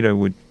the data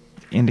would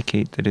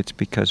indicate that it's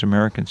because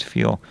Americans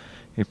feel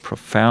a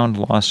profound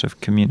loss of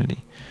community.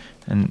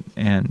 And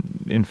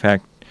in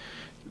fact,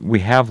 we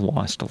have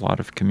lost a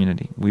lot of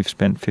community. We've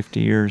spent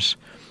 50 years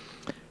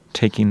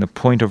taking the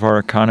point of our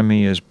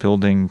economy as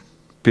building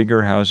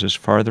bigger houses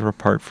farther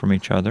apart from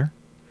each other.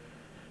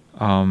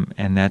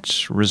 And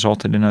that's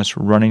resulted in us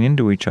running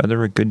into each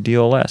other a good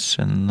deal less.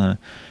 In the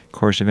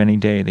course of any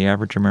day, the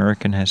average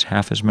American has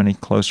half as many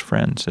close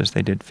friends as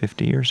they did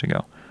 50 years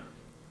ago,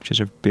 which is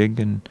a big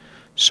and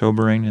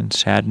sobering and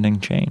saddening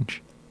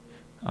change.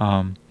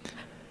 And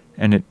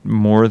it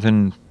more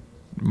than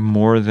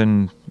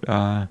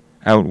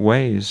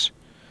outweighs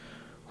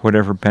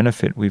whatever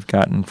benefit we've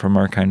gotten from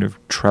our kind of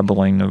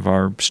trebling of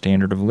our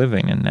standard of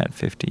living in that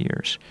 50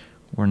 years.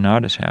 We're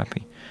not as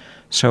happy.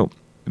 So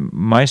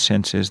my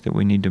sense is that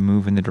we need to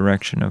move in the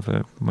direction of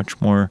a much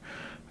more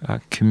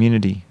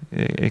community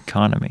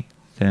economy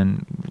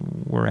than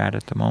we're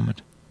at the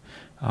moment.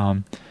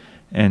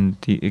 And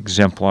the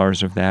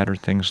exemplars of that are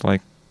things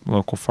like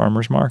local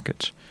farmers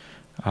markets.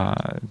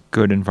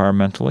 Good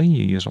environmentally,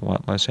 you use a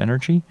lot less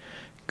energy.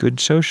 Good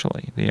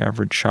socially. The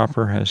average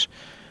shopper has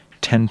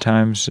 10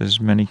 times as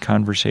many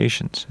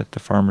conversations at the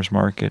farmer's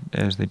market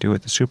as they do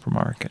at the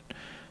supermarket.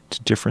 It's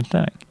a different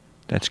thing.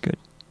 That's good.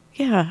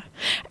 Yeah.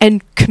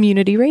 And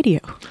community radio.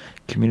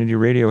 Community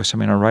radio is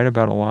something I write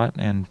about a lot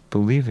and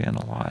believe in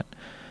a lot.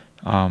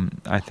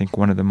 I think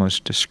one of the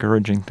most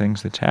discouraging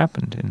things that's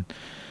happened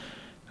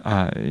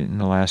in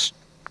the last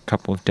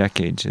couple of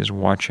decades is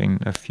watching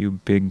a few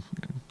big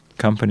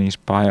companies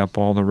buy up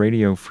all the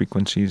radio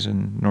frequencies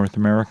in North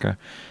America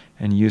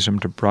and use them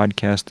to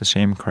broadcast the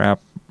same crap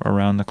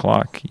around the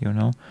clock,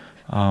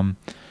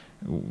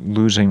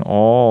 losing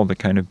all the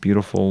kind of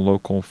beautiful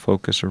local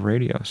focus of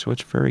radio. So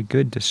it's very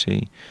good to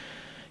see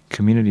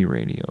community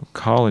radio,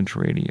 college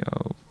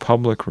radio,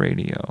 public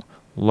radio,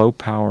 low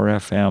power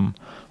FM,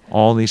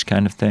 all these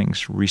kind of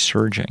things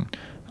resurging,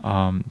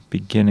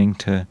 beginning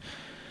to,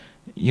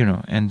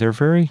 and they're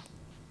very,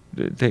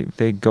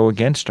 they go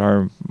against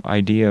our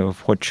idea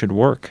of what should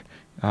work.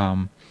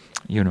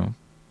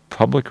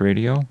 Public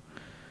radio,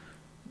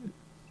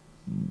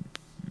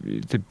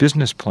 the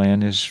business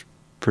plan is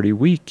pretty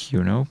weak,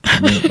 I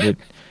mean, it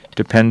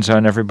depends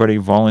on everybody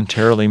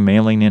voluntarily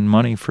mailing in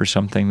money for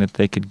something that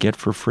they could get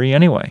for free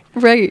anyway.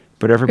 Right.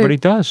 But everybody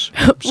does,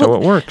 so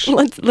it works.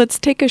 Let's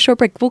take a short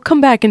break. We'll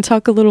come back and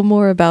talk a little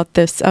more about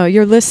this.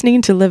 You're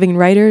listening to Living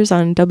Writers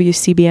on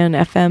WCBN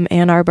FM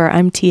Ann Arbor.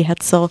 I'm T.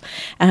 Hetzel,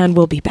 and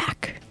we'll be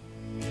back.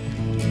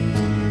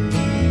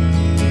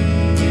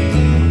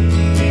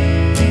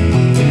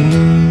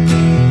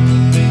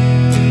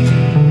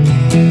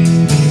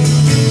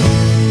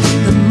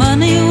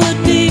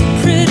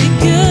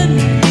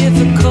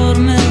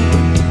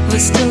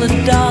 Still a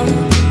dollar, or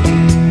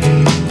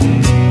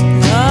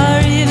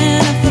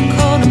even if a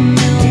quart of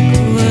milk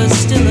was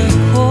still a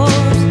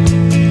quart.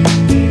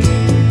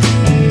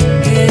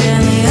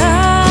 And the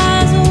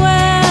eyes,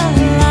 well,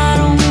 I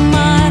don't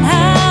mind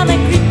how they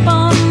creep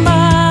on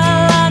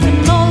by like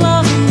an old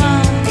love of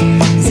mine.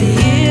 The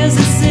years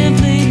that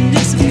simply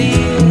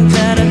disappear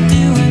that are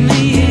doing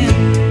me in.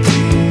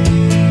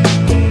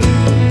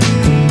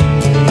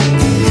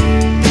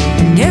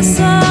 Guess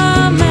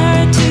I'm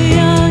married too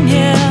young,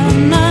 yeah.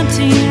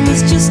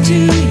 Was just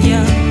too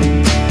young.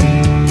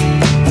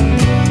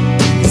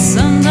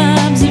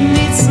 Sometimes you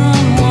meet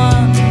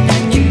someone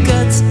and your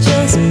guts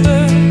just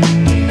burn.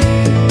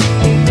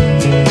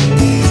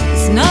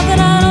 It's not that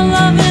I don't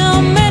love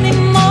him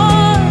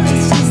anymore,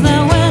 it's just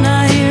that when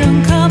I hear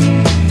him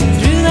coming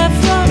through that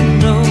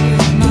front door,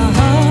 my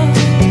heart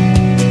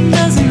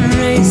doesn't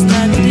race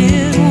like it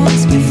did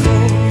once before.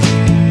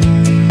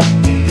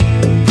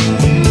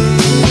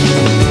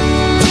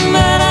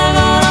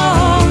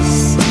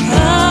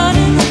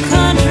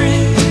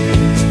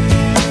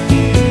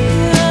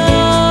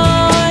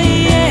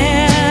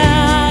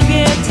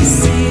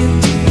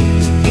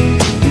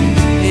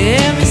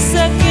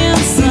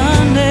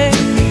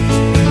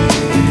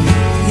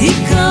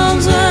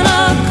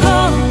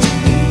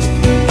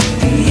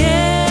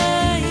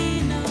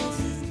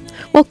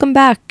 Welcome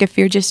back. If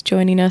you're just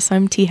joining us,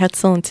 I'm T.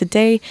 Hetzel, and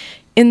today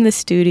in the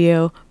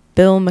studio,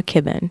 Bill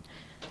McKibben.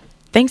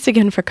 Thanks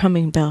again for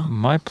coming, Bill.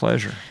 My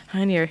pleasure.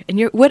 And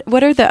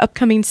what are the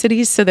upcoming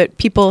cities so that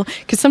people,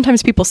 because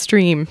sometimes people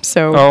stream,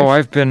 so... Oh,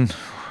 I've been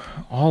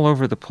all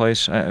over the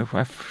place.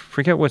 I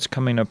forget what's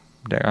coming up.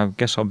 I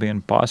guess I'll be in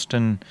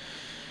Boston,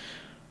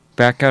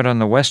 back out on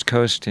the West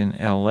Coast in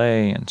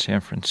L.A. and San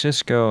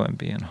Francisco, and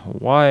be in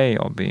Hawaii.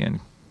 I'll be in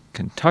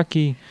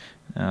Kentucky.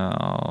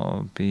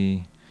 I'll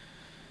be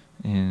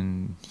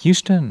in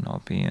Houston.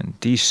 I'll be in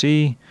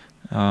D.C.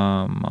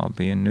 I'll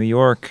be in New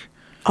York.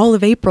 All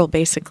of April,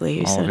 basically,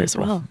 you all said of as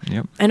April. well.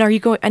 Yep. And are you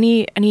going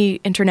any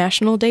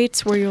international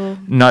dates where you'll?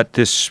 Not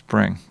this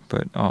spring,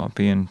 but I'll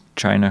be in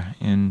China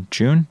in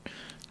June.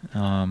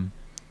 And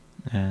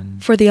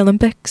for the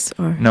Olympics,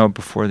 or no,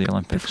 before the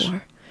Olympics.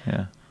 Before.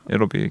 Yeah,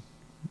 it'll be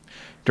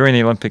during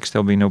the Olympics.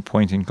 There'll be no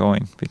point in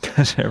going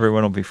because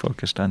everyone will be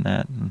focused on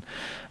that, and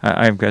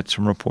I've got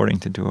some reporting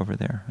to do over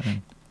there.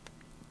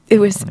 It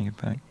was. Get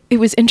back. It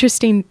was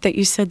interesting that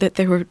you said that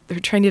they're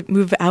trying to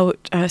move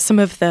out some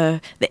of the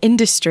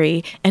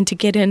industry and to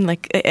get in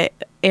like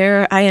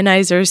air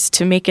ionizers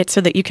to make it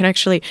so that you can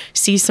actually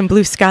see some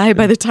blue sky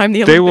by the time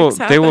the Olympics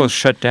happen. They will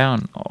shut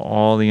down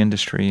all the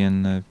industry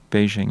in the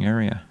Beijing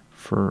area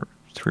for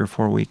 3 or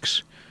 4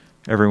 weeks.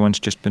 Everyone's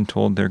just been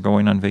told they're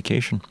going on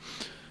vacation.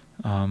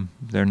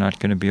 They're not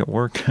going to be at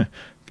work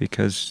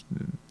because,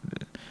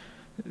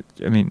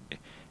 I mean,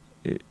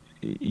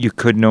 you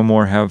could no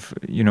more have,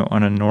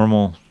 on a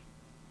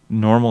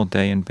normal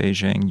day in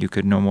Beijing, you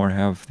could no more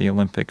have the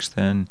Olympics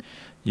than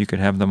you could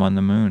have them on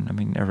the moon. I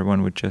mean,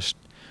 everyone would just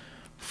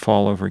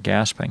fall over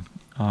gasping.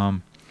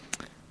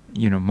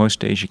 Most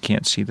days you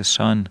can't see the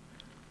sun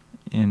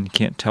and you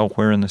can't tell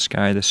where in the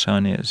sky the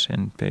sun is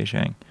in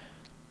Beijing.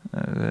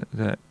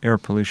 The air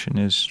pollution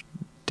is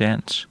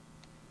dense.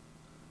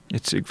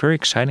 It's a very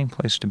exciting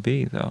place to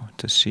be, though,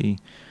 to see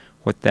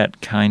what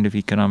that kind of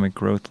economic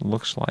growth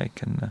looks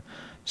like, and the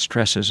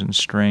stresses and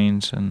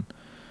strains and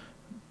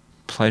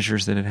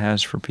pleasures that it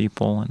has for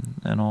people,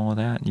 and all of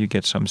that. You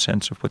get some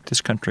sense of what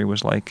this country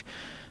was like,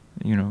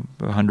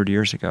 100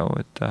 years ago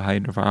at the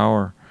height of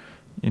our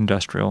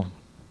industrial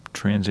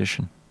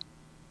transition.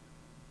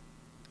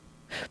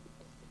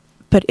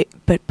 But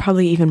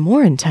probably even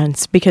more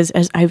intense, because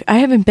as I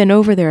haven't been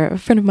over there. A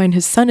friend of mine,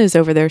 his son is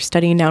over there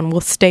studying now, and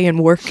will stay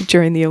and work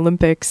during the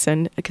Olympics,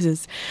 and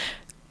because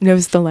he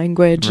knows the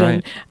language.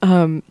 Right.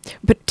 And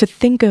but to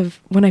think of,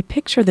 when I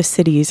picture the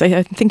cities,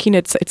 I'm thinking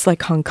it's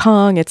like Hong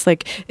Kong. It's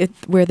like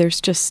where there's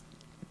just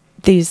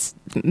these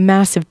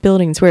massive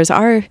buildings, whereas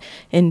our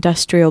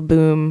industrial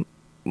boom,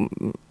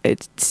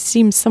 it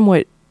seems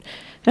somewhat,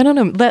 I don't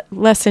know,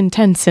 less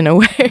intense in a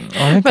way.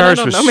 I think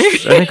ours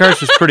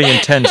was pretty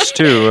intense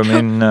too. I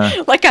mean,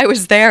 like I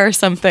was there or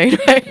something.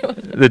 Right?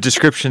 The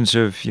descriptions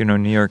of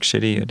New York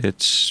City at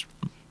its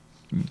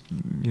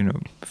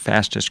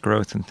fastest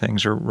growth and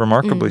things are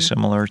remarkably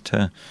similar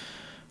to.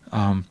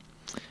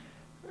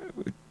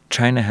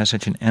 China has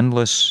such an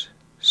endless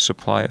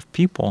supply of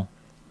people,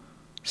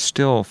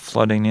 still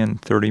flooding in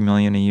 30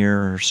 million a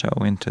year or so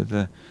into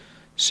the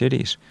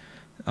cities,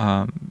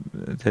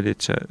 that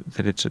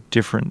it's a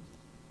different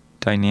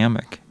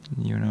dynamic.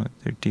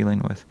 They're dealing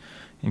with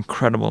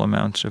incredible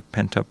amounts of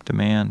pent-up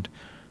demand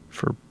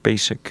for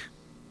basic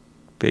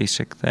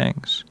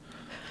things: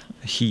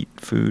 heat,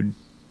 food,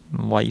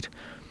 light,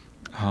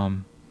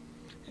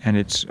 and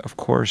it's of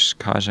course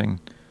causing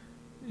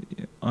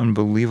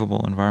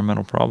unbelievable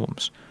environmental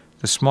problems.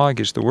 The smog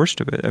is the worst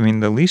of it. I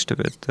mean, the least of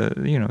it.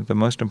 The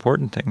most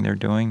important thing they're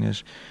doing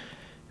is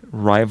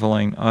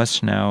rivaling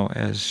us now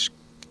as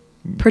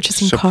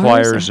purchasing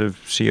suppliers cars, of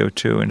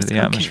CO2 into the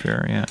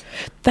atmosphere. Yeah,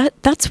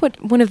 that's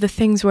one of the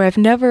things where I've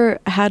never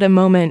had a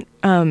moment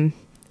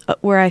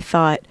where I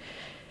thought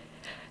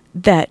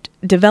that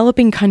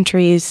developing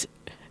countries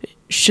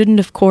shouldn't,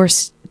 of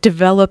course,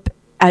 develop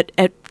at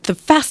the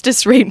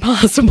fastest rate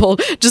possible,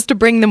 just to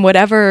bring them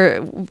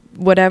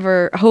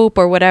whatever hope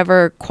or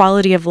whatever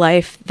quality of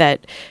life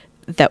that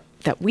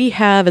we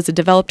have as a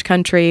developed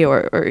country,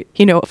 or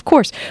of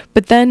course.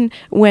 But then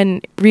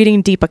when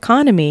reading Deep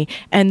Economy,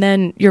 and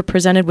then you're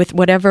presented with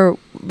whatever,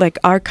 like,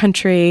 our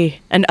country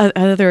and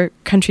other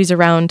countries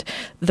around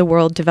the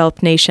world,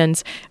 developed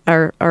nations,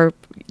 are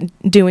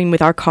doing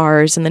with our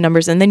cars and the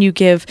numbers, and then you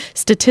give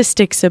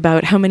statistics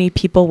about how many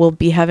people will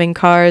be having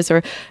cars,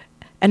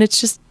 and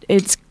it's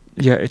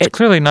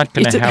clearly not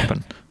going to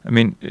happen. I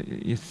mean,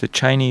 if the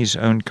Chinese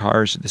owned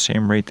cars at the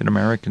same rate that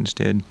Americans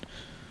did,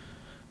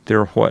 there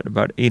are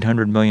about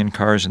 800 million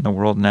cars in the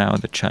world now.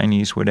 The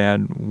Chinese would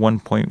add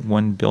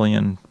 1.1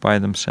 billion by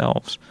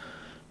themselves.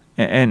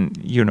 And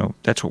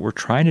that's what we're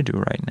trying to do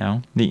right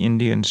now. The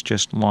Indians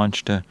just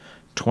launched a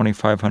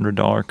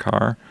 $2,500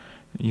 car,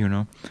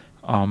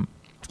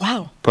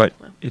 Wow. But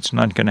it's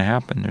not going to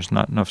happen. There's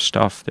not enough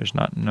stuff. There's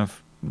not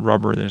enough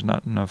rubber. There's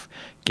not enough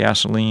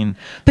gasoline.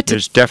 But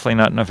there's definitely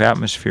not enough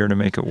atmosphere to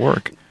make it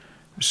work.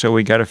 So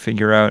we got to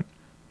figure out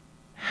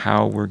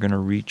how we're going to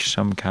reach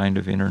some kind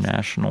of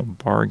international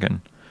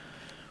bargain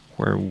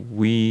where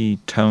we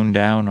tone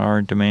down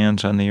our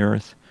demands on the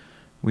earth.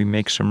 We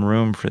make some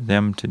room for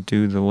them to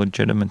do the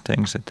legitimate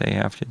things that they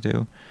have to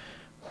do,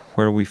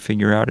 where we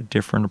figure out a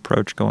different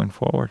approach going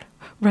forward.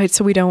 Right,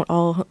 so we don't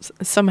all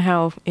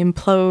somehow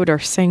implode or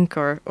sink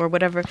or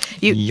whatever.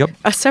 Yep.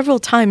 Several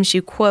times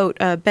you quote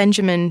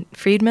Benjamin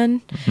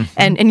Friedman,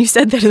 and you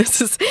said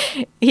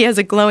that he has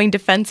a glowing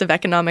defense of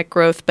economic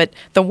growth, but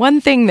the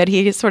one thing that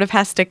he sort of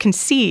has to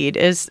concede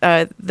is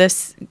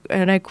this,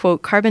 and I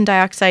quote, "Carbon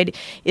dioxide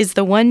is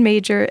the one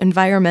major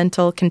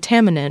environmental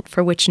contaminant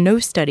for which no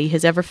study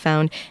has ever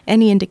found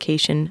any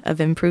indication of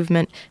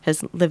improvement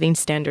as living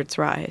standards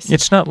rise."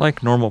 It's not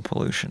like normal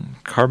pollution.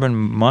 Carbon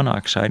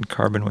monoxide,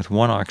 carbon with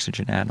one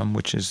oxygen atom,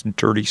 which is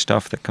dirty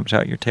stuff that comes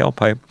out your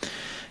tailpipe,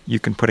 you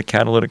can put a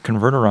catalytic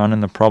converter on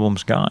and the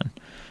problem's gone.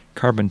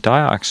 Carbon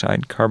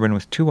dioxide, carbon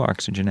with two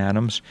oxygen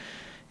atoms,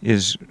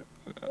 is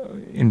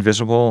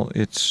invisible.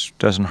 It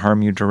doesn't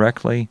harm you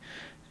directly,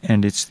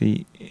 and it's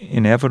the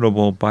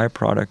inevitable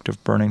byproduct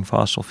of burning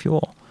fossil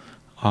fuel.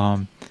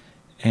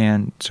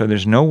 And so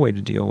there's no way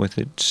to deal with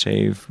it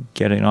save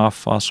getting off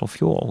fossil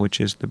fuel,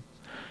 which is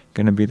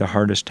going to be the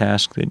hardest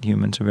task that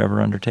humans have ever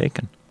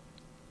undertaken.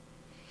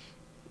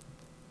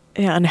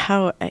 Yeah,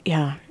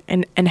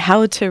 and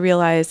how to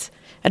realize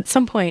at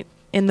some point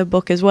in the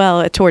book as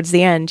well, towards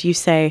the end, you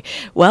say,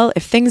 well,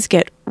 if things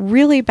get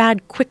really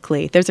bad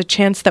quickly, there's a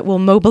chance that we'll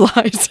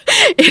mobilize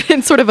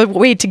in sort of a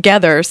way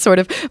together, sort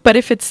of. But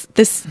if it's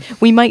this,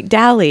 we might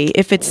dally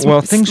if it's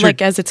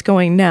as it's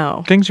going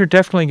now. Things are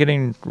definitely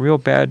getting real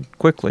bad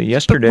quickly.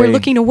 Yesterday, but we're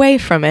looking away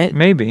from it.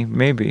 Maybe.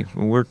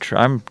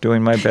 I'm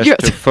doing my best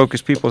to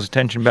focus people's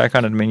attention back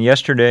on it. I mean,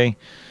 yesterday,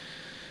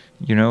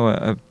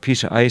 a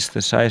piece of ice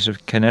the size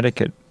of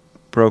Connecticut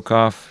broke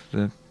off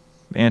the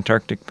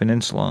Antarctic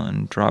Peninsula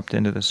and dropped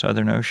into the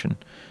Southern Ocean.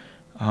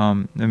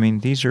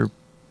 These are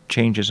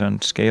changes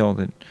on scale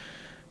that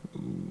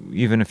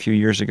even a few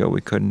years ago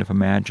we couldn't have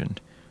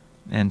imagined.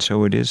 And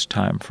so it is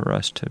time for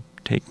us to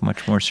take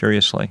much more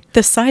seriously.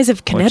 The size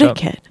of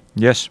Connecticut.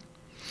 Yes.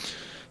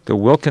 The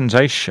Wilkins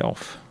Ice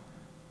Shelf.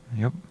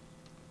 Yep.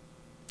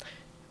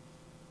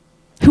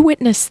 Who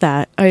witnessed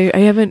that? I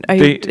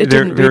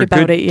didn't read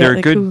about it yet. There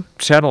are good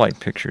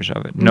satellite pictures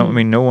of it. No, I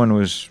mean, no one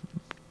was,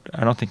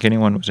 I don't think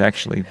anyone was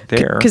actually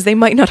there. Because they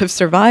might not have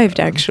survived,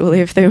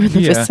 actually, if they were in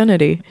the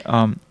vicinity.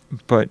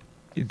 But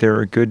there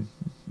are good,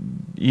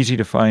 easy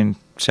to find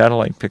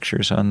satellite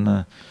pictures on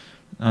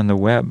the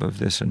web of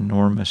this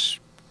enormous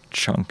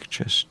chunk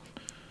just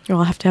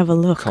I'll have to have a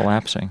look.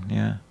 Collapsing,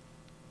 yeah.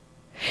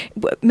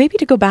 Maybe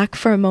to go back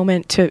for a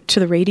moment to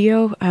the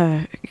radio,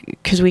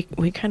 because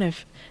we kind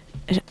of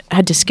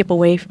had to skip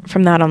away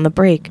from that on the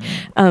break.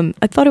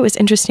 I thought it was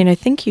interesting. I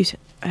think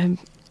I'm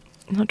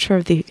not sure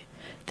of the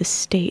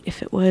state,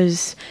 if it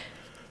was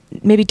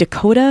maybe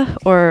Dakota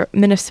or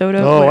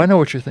Minnesota. Oh, I know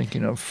what you're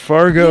thinking of.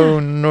 Fargo,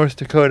 North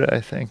Dakota,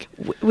 I think.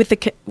 With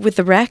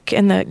the wreck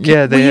and the...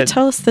 Yeah, will you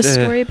tell us the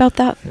story about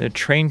that? The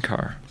train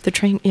car. The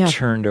train, yeah.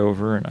 Turned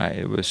over, and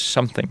it was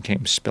something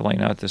came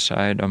spilling out the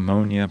side,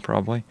 ammonia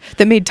probably.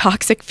 That made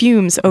toxic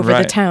fumes over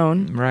the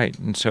town. Right,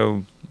 and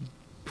so,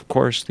 of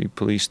course, the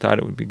police thought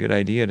it would be a good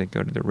idea to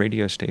go to the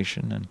radio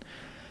station and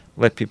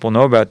let people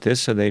know about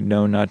this so they'd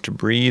know not to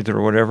breathe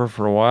or whatever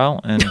for a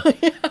while. And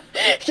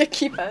you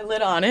keep a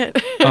lid on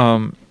it.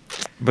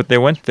 But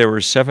there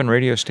were 7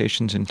 radio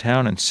stations in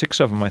town, and 6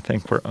 of them, I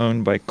think, were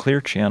owned by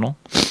Clear Channel,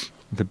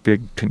 the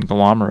big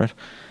conglomerate.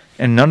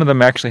 And none of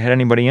them actually had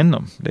anybody in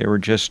them. They were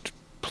just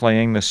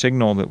playing the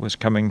signal that was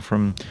coming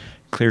from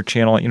Clear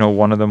Channel. You know,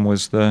 one of them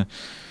was the,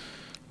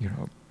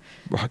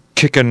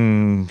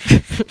 Kickin'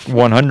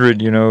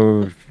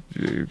 100,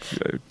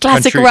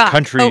 classic rock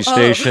country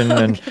station,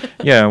 and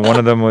one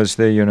of them was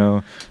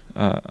the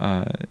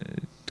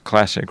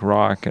classic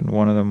rock, and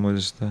one of them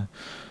was the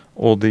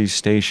oldies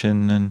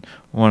station, and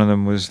one of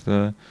them was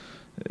the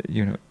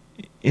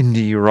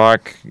indie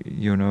rock,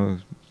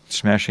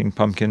 Smashing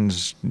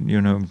Pumpkins,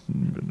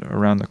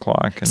 around the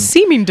clock. And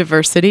seeming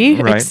diversity,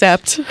 right.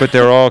 Except. But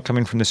they're all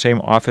coming from the same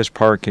office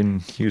park in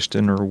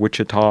Houston or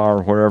Wichita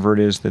or wherever it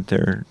is that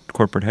their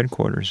corporate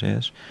headquarters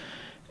is.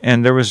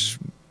 And there was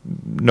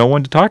no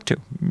one to talk to,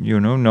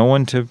 no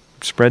one to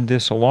spread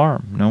this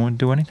alarm, no one to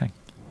do anything.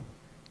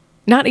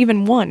 Not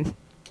even one.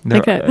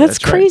 That's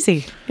crazy.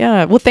 Right.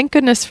 Yeah. Well, thank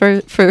goodness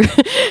for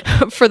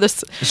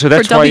this. So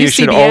that's why you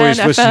should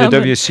always listen to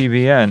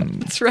WCBN.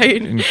 That's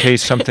right. In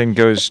case something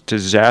goes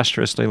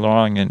disastrously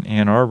wrong in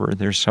Ann Arbor,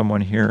 there's someone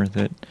here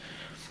that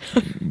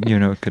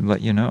could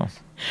let you know.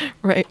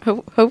 Right.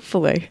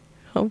 Hopefully.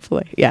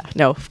 Yeah.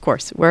 No. Of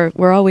course.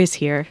 We're always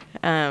here.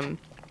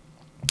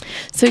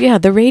 So yeah,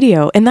 the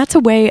radio, and that's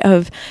a way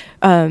of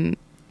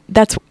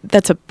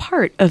that's a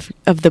part of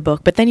the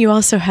book. But then you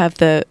also have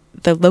the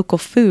local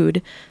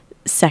food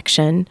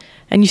section,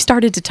 and you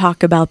started to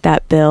talk about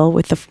that, Bill,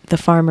 with the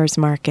farmers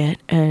market.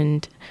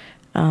 And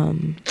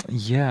I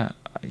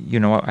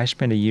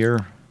spent a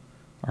year,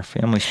 our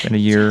family spent a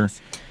year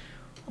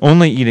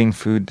only eating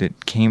food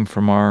that came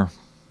from our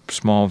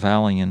small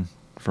valley in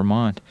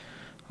Vermont.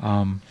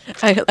 I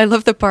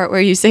love the part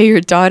where you say your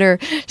daughter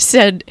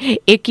said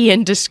icky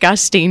and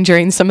disgusting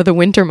during some of the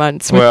winter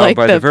months with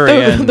by the very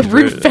end, the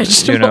root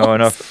vegetables.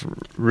 Enough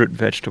root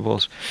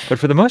vegetables. But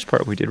for the most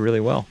part, we did really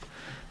well.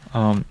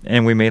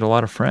 And we made a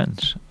lot of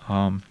friends.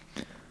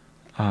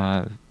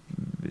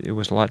 It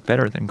was a lot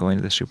better than going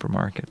to the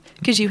supermarket.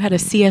 Because you had a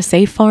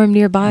CSA farm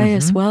nearby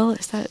as well?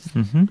 Is that?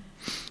 Mm-hmm.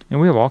 And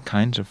we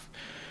have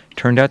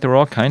turned out there were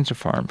all kinds of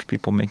farms,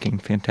 people making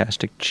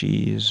fantastic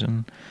cheese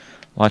and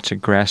lots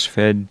of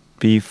grass-fed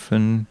beef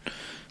and,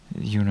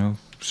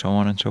 so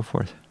on and so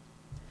forth.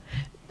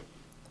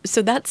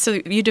 So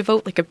you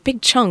devote like a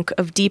big chunk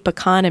of Deep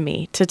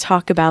Economy to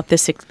talk about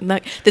this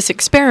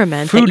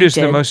experiment. Food is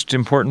the most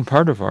important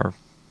part of our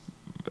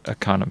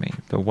economy.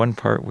 The one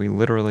part we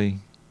literally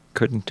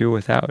couldn't do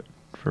without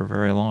for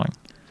very long.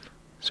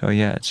 So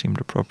yeah, it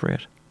seemed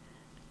appropriate.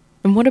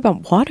 And what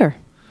about water,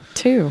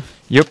 too?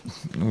 Yep,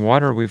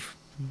 water.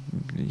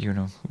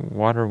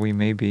 Water we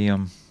may be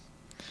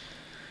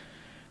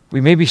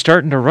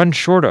starting to run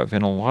short of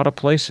in a lot of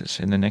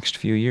places in the next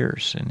few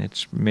years, and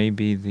it's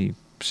maybe the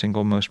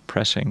single most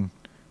pressing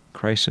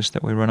crisis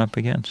that we run up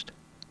against.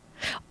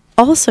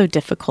 Also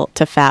difficult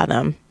to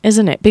fathom,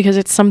 isn't it? Because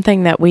it's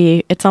something that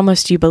it's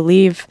almost you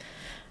believe.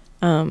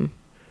 Of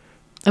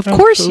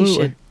course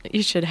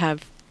you should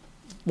have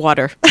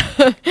water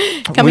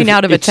coming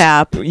out of a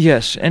tap.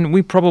 Yes, and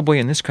we probably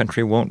in this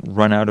country won't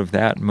run out of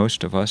that,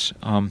 most of us.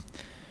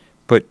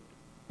 But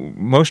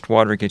most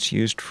water gets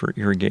used for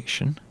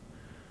irrigation.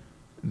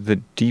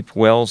 The deep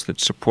wells that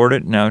support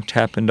it now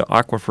tap into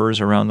aquifers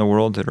around the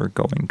world that are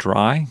going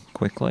dry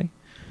quickly.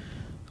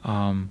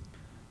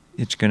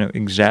 It's going to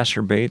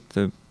exacerbate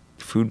the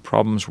food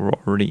problems we're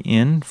already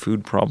in,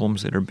 food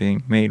problems that are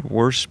being made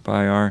worse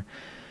by our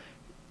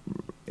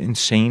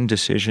insane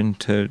decision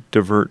to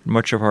divert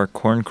much of our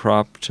corn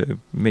crop to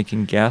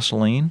making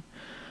gasoline.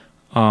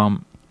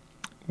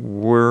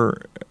 we're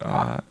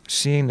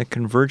seeing the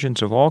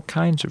convergence of all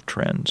kinds of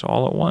trends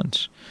all at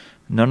once,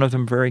 none of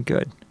them very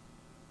good.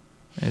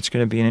 It's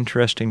going to be an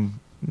interesting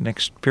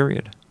next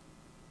period.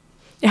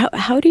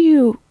 How do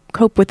you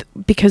cope with,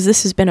 because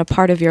this has been a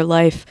part of your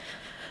life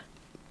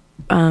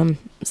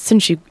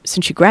since you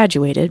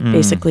graduated,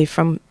 basically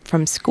from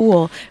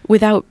school,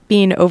 without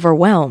being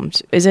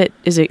overwhelmed? Is it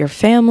your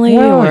family,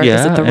 or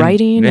is it the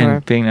writing,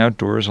 or being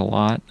outdoors a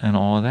lot and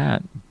all of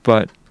that?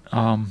 But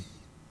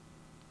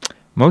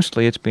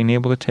mostly it's being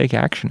able to take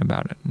action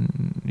about it,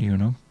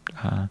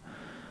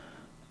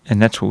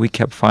 and that's what we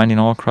kept finding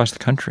all across the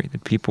country,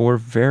 that people were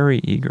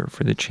very eager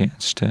for the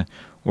chance to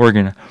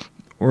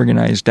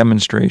organize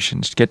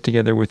demonstrations, get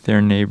together with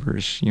their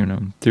neighbors,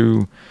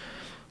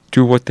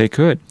 do what they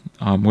could,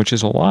 which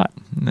is a lot.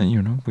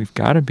 We've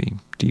got to be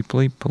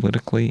deeply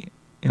politically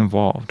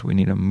involved. We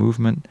need a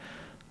movement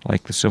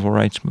like the Civil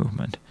Rights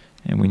Movement,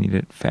 and we need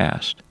it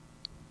fast.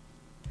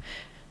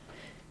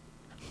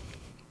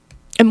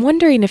 I'm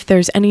wondering if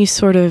there's any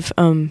sort of,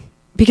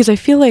 because I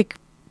feel like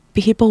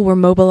people were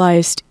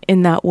mobilized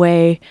in that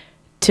way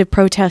to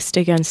protest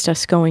against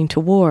us going to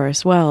war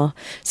as well.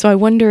 So I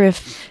wonder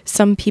if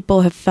some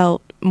people have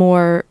felt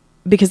more,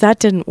 because that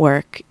didn't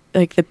work.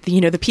 Like the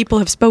people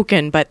have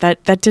spoken, but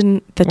that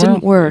didn't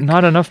work.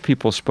 Not enough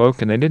people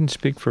spoke, and they didn't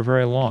speak for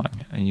very long,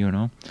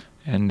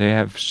 and they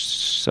have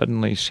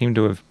suddenly seemed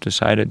to have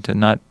decided to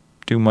not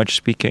do much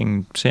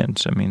speaking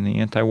since. I mean, the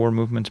anti-war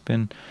movement's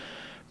been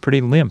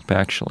pretty limp,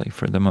 actually,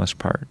 for the most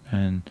part,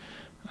 and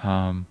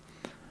I'm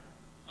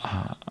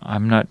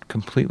not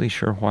completely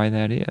sure why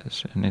that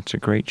is, and it's a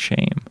great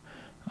shame,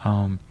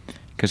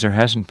 because there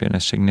hasn't been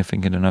a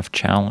significant enough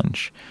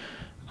challenge.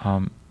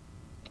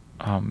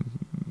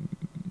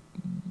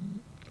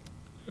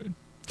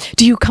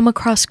 Do you come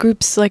across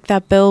groups like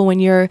that, Bill, when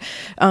you're,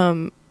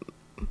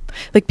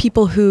 like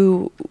people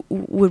who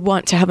would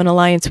want to have an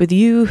alliance with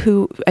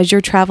you, as you're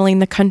traveling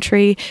the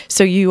country,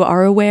 so you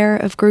are aware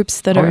of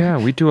groups that are... Oh, yeah,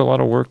 we do a lot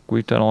of work.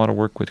 We've done a lot of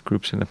work with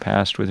groups in the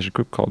past. There's a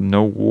group called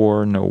No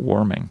War, No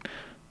Warming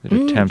that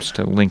attempts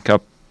to link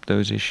up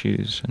those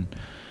issues, and,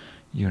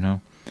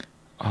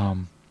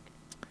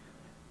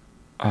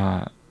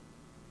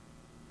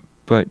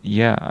 but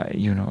yeah,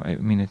 I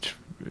mean, it's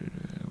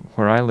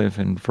where I live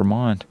in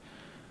Vermont.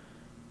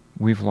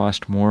 We've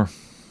lost more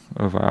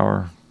of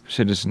our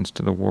citizens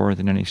to the war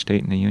than any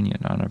state in the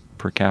Union on a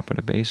per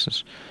capita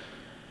basis.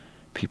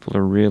 People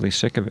are really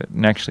sick of it.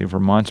 And actually,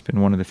 Vermont's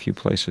been one of the few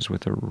places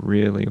with a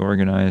really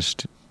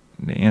organized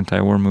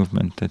anti-war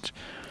movement that's,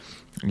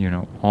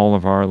 all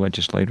of our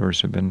legislators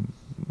have been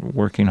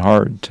working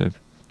hard to, in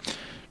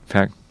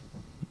fact,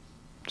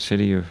 the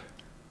city of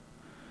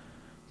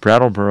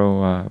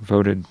Brattleboro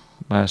voted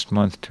last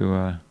month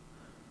to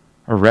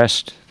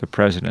arrest the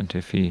president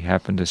if he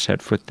happened to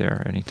set foot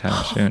there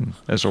anytime soon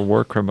as a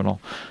war criminal.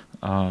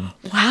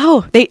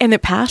 Wow! And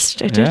it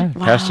passed? It did?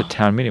 Wow. Passed at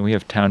town meeting. We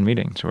have town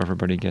meetings, so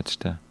everybody gets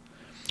to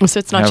So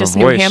it's not just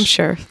New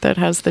Hampshire that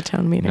has the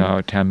town meeting?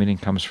 No, town meeting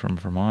comes from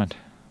Vermont.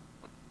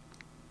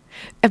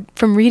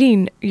 From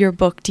reading your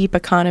book, Deep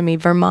Economy,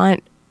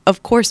 Vermont,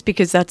 of course,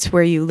 because that's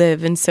where you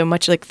live, and so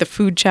much like the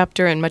food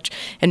chapter and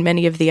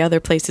many of the other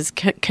places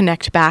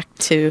connect back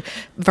to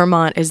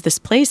Vermont as this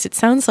place. It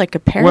sounds like a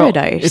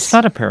paradise. Well, it's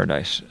not a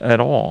paradise at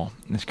all.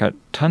 It's got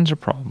tons of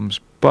problems,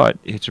 but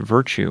it's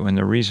virtue, and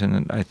the reason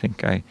that I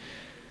think I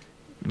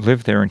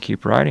live there and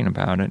keep writing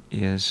about it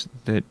is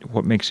that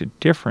what makes it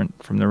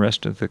different from the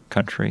rest of the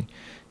country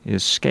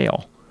is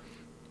scale.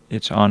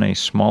 It's on a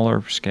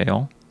smaller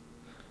scale,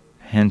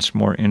 hence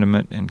more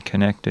intimate and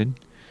connected.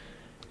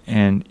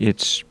 And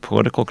its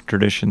political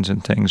traditions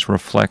and things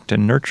reflect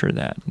and nurture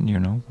that.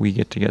 We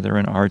get together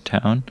in our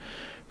town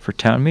for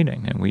town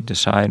meeting, and we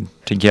decide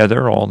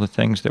together all the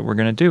things that we're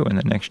going to do in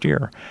the next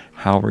year,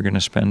 how we're going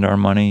to spend our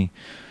money,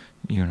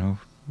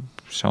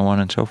 so on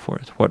and so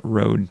forth. What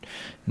road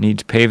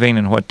needs paving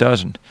and what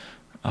doesn't.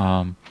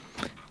 And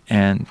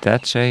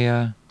that's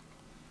a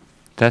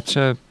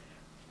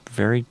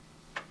very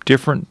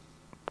different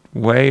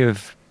way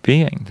of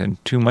being than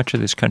too much of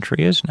this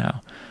country is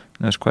now.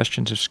 Those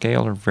questions of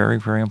scale are very,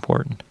 very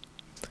important.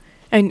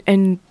 And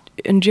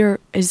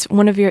is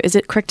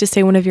it correct to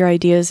say one of your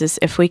ideas is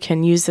if we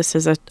can use this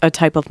as a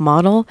type of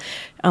model?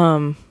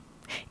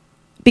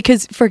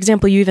 Because, for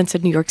example, you even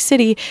said New York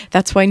City.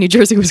 That's why New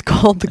Jersey was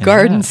called the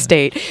Garden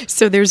State.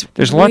 So there's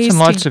lots and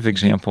lots of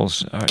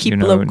examples,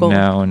 local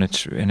now, and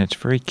it's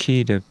very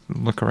key to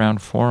look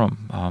around for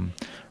them.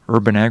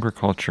 Urban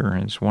agriculture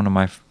is one of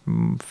my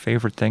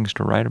favorite things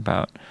to write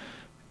about.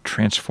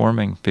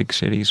 Transforming big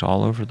cities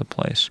all over the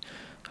place.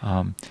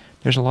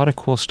 There's a lot of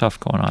cool stuff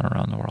going on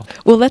around the world.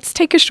 Well, let's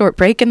take a short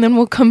break, and then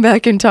we'll come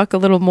back and talk a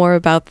little more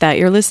about that.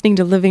 You're listening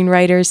to Living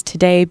Writers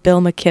today,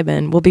 Bill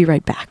McKibben. We'll be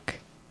right back.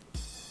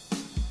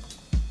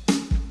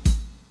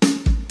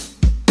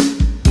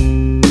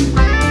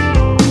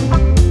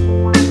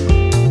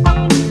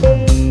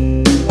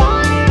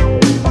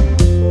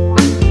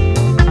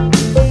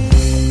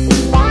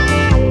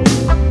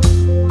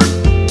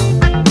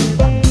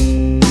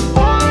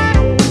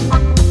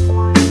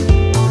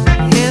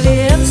 Have you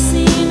ever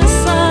seen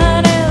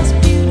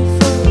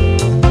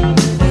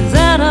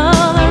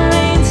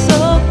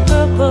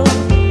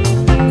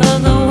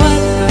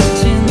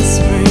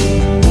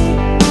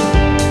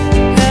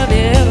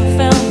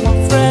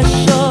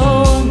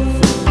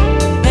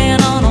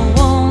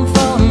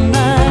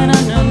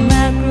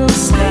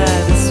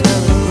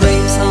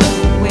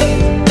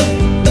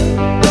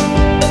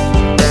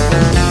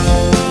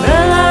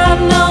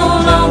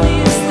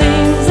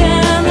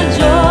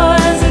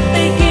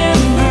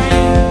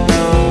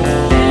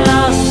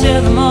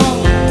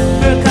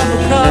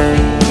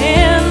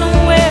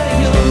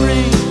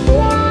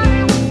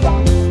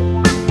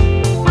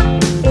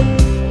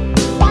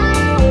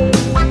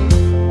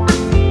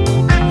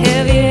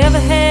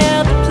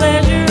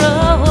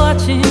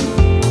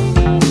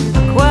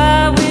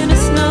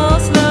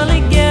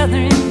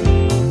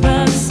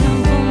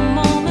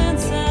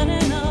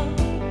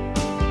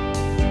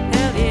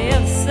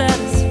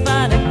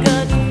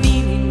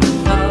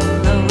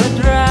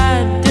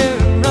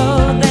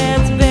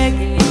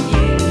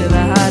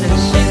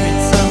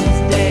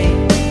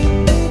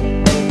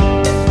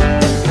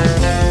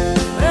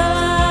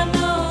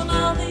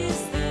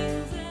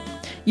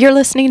You're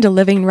listening to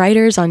Living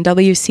Writers on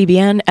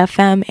WCBN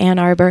FM Ann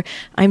Arbor.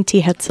 I'm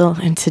T. Hetzel,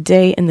 and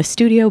today in the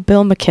studio,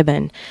 Bill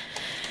McKibben.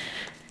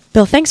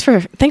 Bill, thanks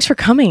for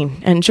coming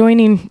and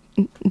joining me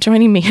in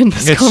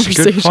this conversation. It's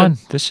good fun.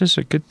 This is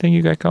a good thing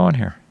you got going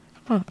here.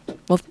 Oh,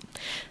 well,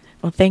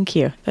 thank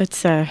you. That's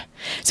so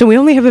we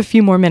only have a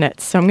few more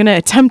minutes, so I'm going to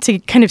attempt to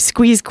kind of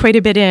squeeze quite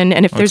a bit in.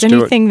 And if there's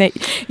anything that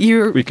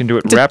we can do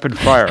it rapid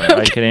fire.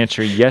 Okay. I can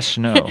answer yes,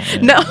 no.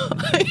 No.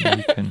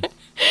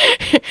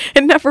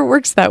 It never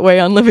works that way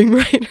on Living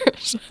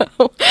Writers.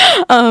 So,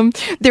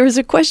 there was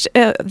a question.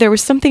 There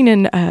was something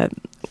in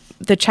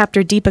the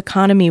chapter Deep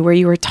Economy where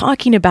you were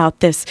talking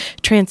about this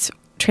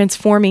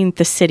transforming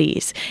the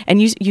cities,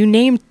 and you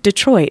named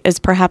Detroit as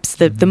perhaps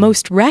the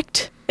most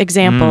wrecked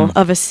example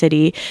of a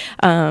city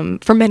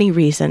for many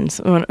reasons.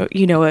 For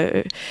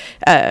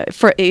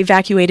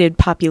evacuated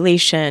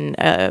population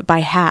by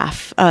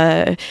half,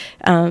 the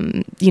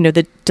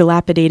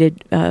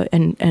dilapidated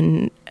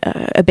and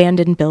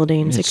abandoned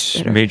buildings.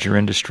 It's major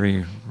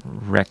industry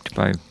wrecked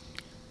by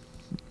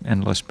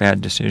endless bad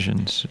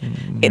decisions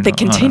that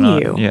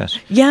continue. Yes.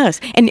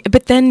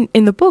 But then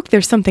in the book,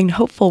 there's something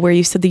hopeful where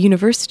you said the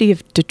University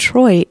of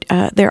Detroit,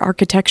 their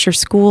architecture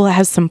school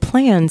has some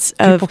plans.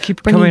 People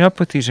keep coming up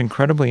with these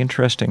incredibly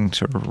interesting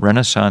sort of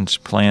Renaissance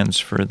plans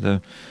for the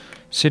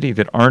city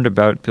that aren't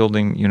about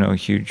building,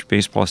 huge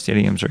baseball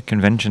stadiums or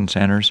convention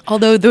centers.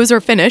 Although those are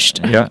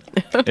finished. Yeah,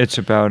 it's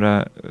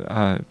about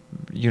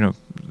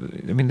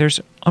there's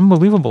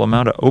unbelievable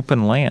amount of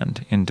open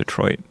land in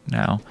Detroit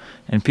now,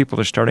 and people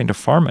are starting to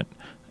farm it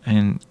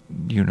in,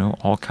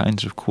 all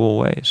kinds of cool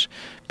ways.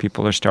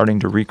 People are starting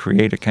to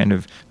recreate a kind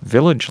of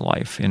village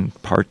life in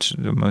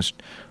the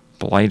most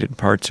blighted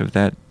parts of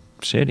that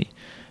city.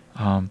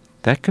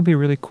 That could be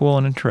really cool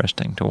and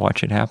interesting to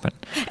watch it happen.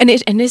 And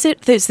is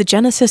the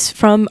genesis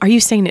from? Are you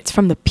saying it's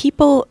from the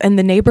people and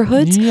the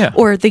neighborhoods,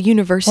 or the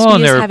university is having a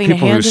hand in it? Well, there are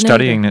people who are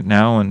studying it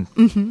now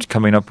and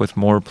coming up with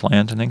more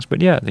plans and things. But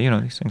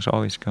these things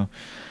always go.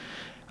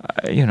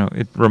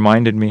 It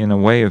reminded me in a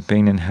way of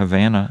being in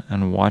Havana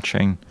and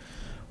watching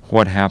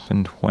what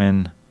happened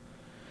when,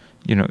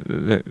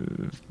 the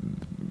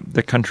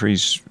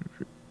country's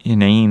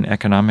inane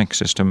economic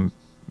system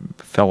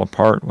fell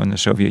apart when the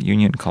Soviet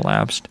Union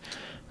collapsed.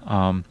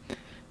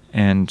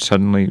 And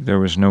suddenly there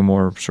was no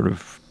more sort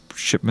of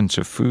shipments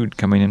of food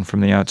coming in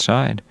from the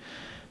outside.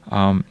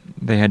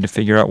 They had to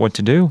figure out what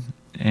to do.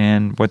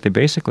 And what they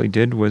basically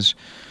did was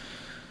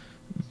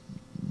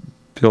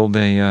build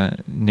a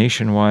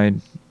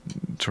nationwide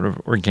sort of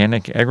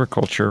organic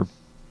agriculture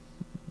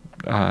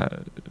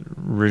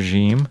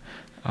regime,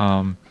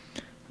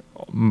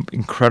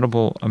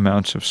 incredible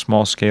amounts of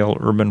small-scale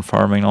urban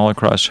farming all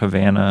across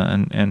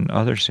Havana and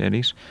other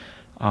cities.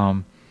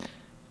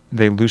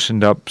 They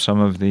loosened up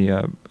some of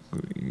the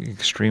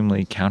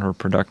extremely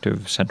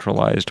counterproductive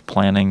centralized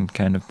planning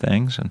kind of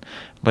things and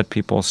let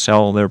people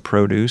sell their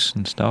produce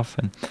and stuff,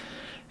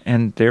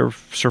 and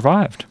they've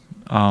survived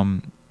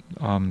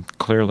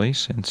clearly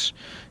since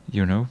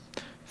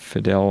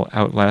Fidel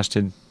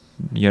outlasted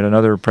yet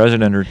another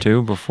president or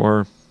two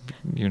before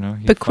he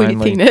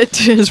bequeathing it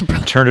to his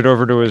brother. Turned it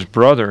over to his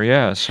brother.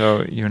 Yeah,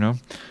 so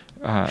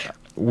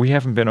we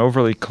haven't been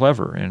overly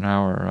clever in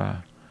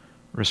our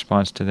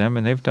response to them,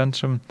 and they've done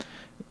some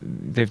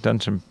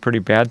pretty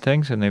bad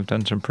things, and they've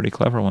done some pretty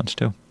clever ones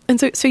too.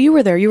 And so you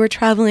were there. You were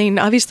traveling,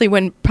 obviously,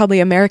 when probably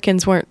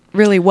Americans weren't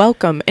really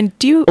welcome. And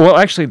Well,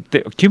 actually,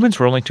 the Cubans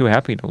were only too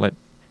happy to let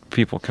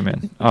people come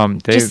in.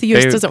 Just the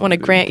U.S. doesn't want to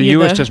grant you. The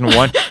U.S. doesn't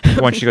want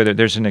you to go there.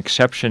 There's an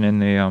exception in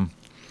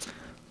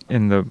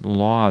the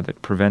law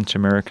that prevents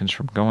Americans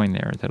from going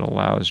there, that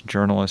allows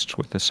journalists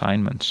with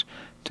assignments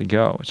to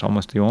go. It's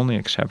almost the only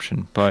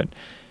exception, but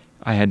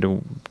I had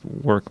to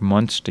work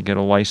months to get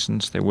a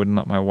license. They wouldn't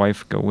let my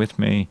wife go with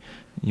me,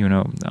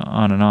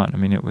 on and on. I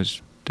mean,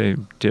 they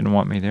didn't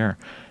want me there.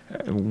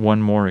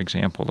 One more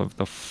example of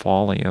the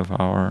folly of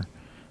our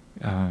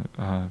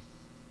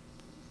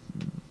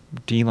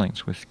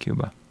dealings with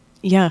Cuba.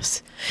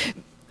 Yes.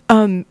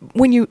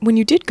 When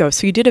you did go,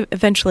 so you did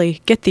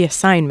eventually get the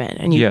assignment,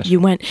 and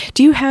you went.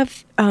 Do you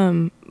have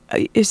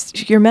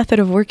is your method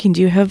of working?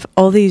 Do you have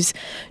all these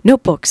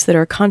notebooks that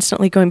are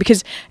constantly going?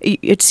 Because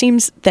it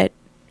seems that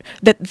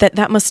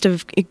must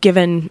have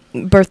given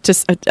birth to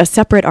a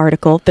separate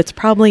article that's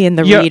probably in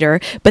the Reader,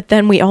 but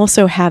then we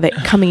also have it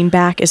coming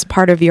back as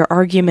part of your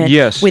argument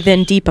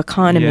within Deep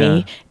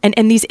Economy,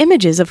 and these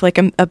images of like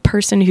a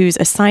person who's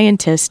a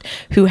scientist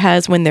who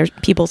has, when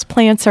people's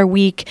plants are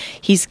weak,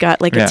 he's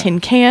got like a tin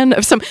can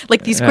of some,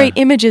 like these great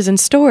images and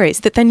stories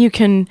that then you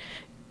can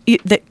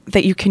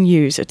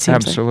use, it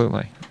seems.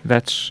 Absolutely.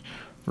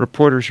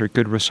 Reporters are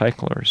good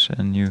recyclers,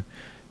 and you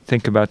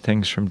think about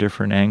things from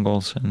different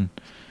angles and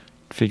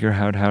figure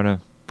out how to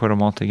put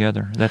them all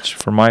together. That's,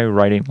 for my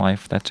writing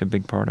life, that's a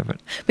big part of it.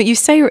 But you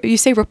say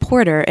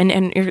reporter,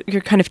 and you're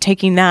kind of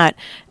taking that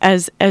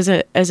as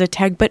a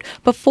tag. But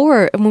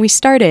before, when we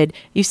started,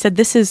 you said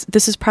this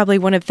is probably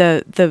one of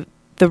the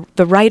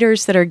the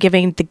writers that are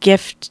giving the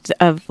gift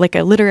of like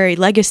a literary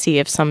legacy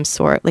of some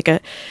sort, like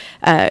are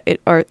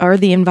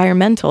the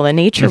environmental, the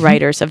nature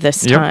writers of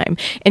this time.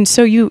 And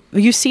so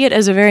you see it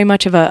as a very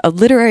much of a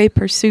literary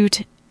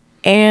pursuit.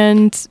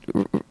 And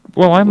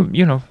well, I'm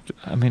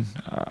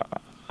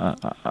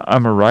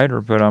a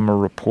writer, but I'm a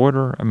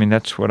reporter. I mean,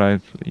 that's what I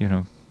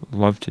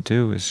love to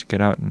do, is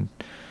get out and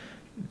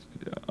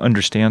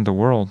understand the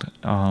world,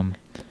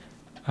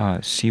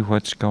 see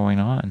what's going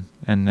on,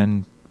 and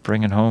then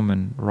bring it home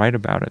and write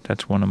about it.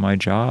 That's one of my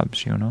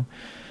jobs, And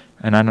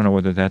I don't know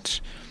whether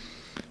that's...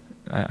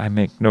 I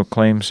make no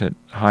claims at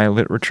high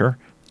literature.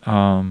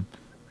 I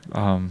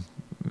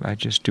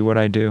just do what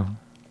I do.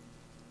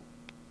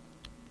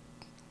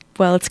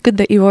 Well, it's good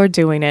that you are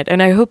doing it,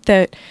 and I hope,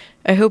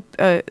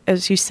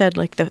 as you said,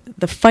 like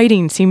the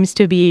fighting seems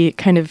to be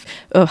kind of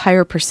a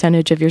higher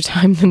percentage of your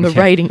time than the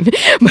writing. But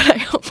I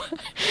hope,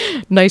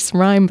 nice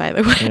rhyme, by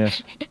the way.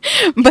 Yes.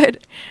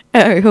 But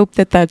I hope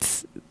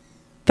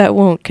that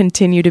won't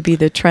continue to be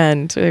the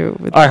trend.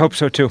 I hope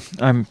so too.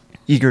 I'm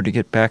eager to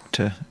get back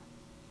to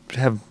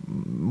have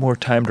more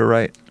time to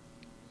write.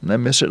 I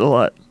miss it a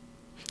lot.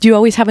 Do you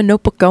always have a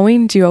notebook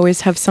going? Do you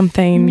always have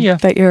something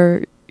that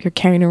you're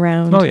carrying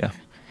around? Oh yeah.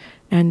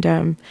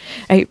 And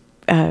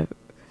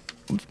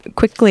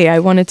quickly, I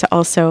wanted to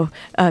also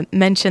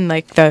mention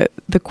like the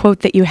quote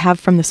that you have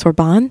from the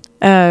Sorbonne.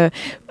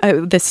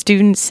 The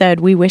students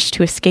said, "We wish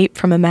to escape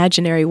from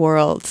imaginary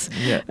worlds."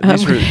 Yeah,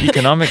 these were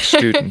economics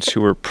students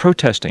who were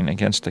protesting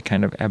against the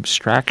kind of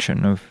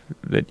abstraction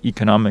that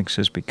economics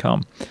has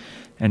become,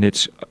 and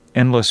its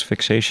endless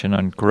fixation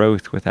on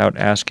growth without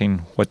asking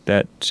what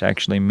that's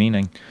actually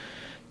meaning.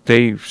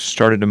 They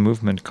started a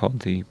movement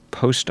called the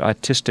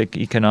Post-Autistic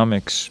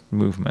Economics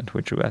Movement,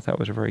 which I thought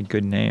was a very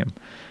good name.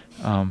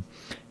 And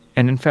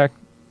in fact,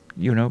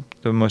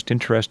 the most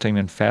interesting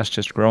and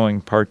fastest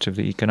growing parts of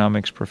the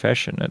economics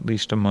profession, at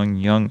least among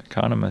young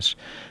economists,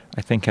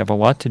 I think have a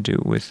lot to do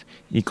with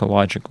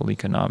ecological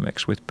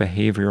economics, with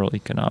behavioral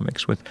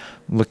economics, with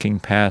looking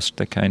past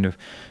the kind of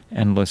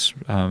endless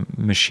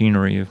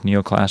machinery of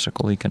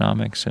neoclassical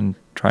economics and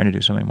trying to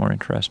do something more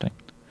interesting.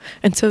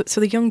 And so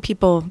the young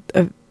people,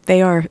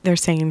 they're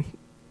saying,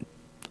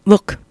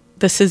 look,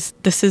 this is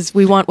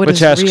we want what is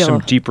real. Let's ask some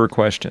deeper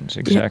questions.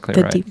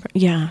 Exactly right.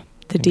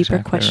 The deeper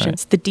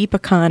questions, the deep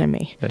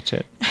economy. That's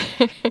it.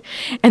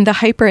 And the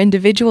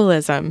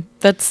hyper-individualism.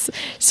 That's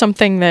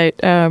something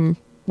that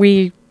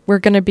we're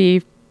going to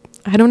be,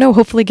 I don't know,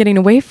 hopefully getting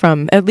away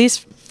from, at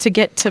least to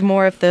get to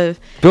more of the...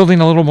 Building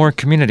a little more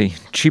community.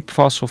 Cheap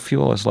fossil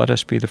fuel has let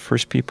us be the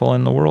first people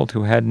in the world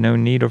who had no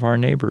need of our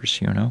neighbors,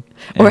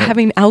 Or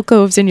having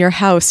alcoves in your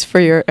house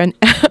for an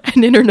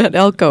internet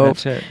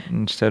alcove. That's it,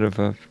 instead of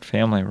a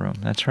family room.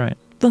 That's right.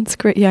 That's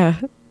great, yeah.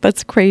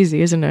 That's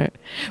crazy, isn't it?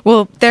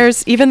 Well,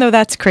 even though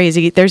that's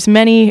crazy, there's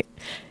many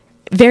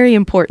very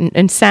important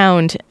and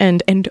sound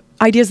and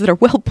ideas that are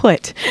well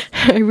put.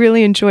 I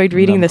really enjoyed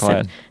reading this.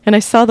 And I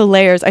saw the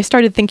layers. I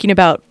started thinking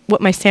about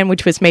what my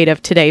sandwich was made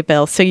of today,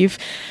 Bill. So you've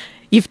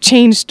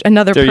changed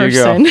another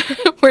person.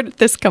 Where did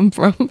this come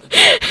from?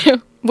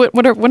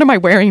 What am I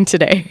wearing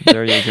today?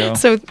 There you go.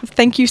 So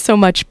thank you so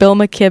much, Bill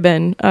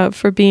McKibben,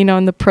 for being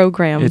on the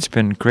program. It's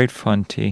been great fun, T.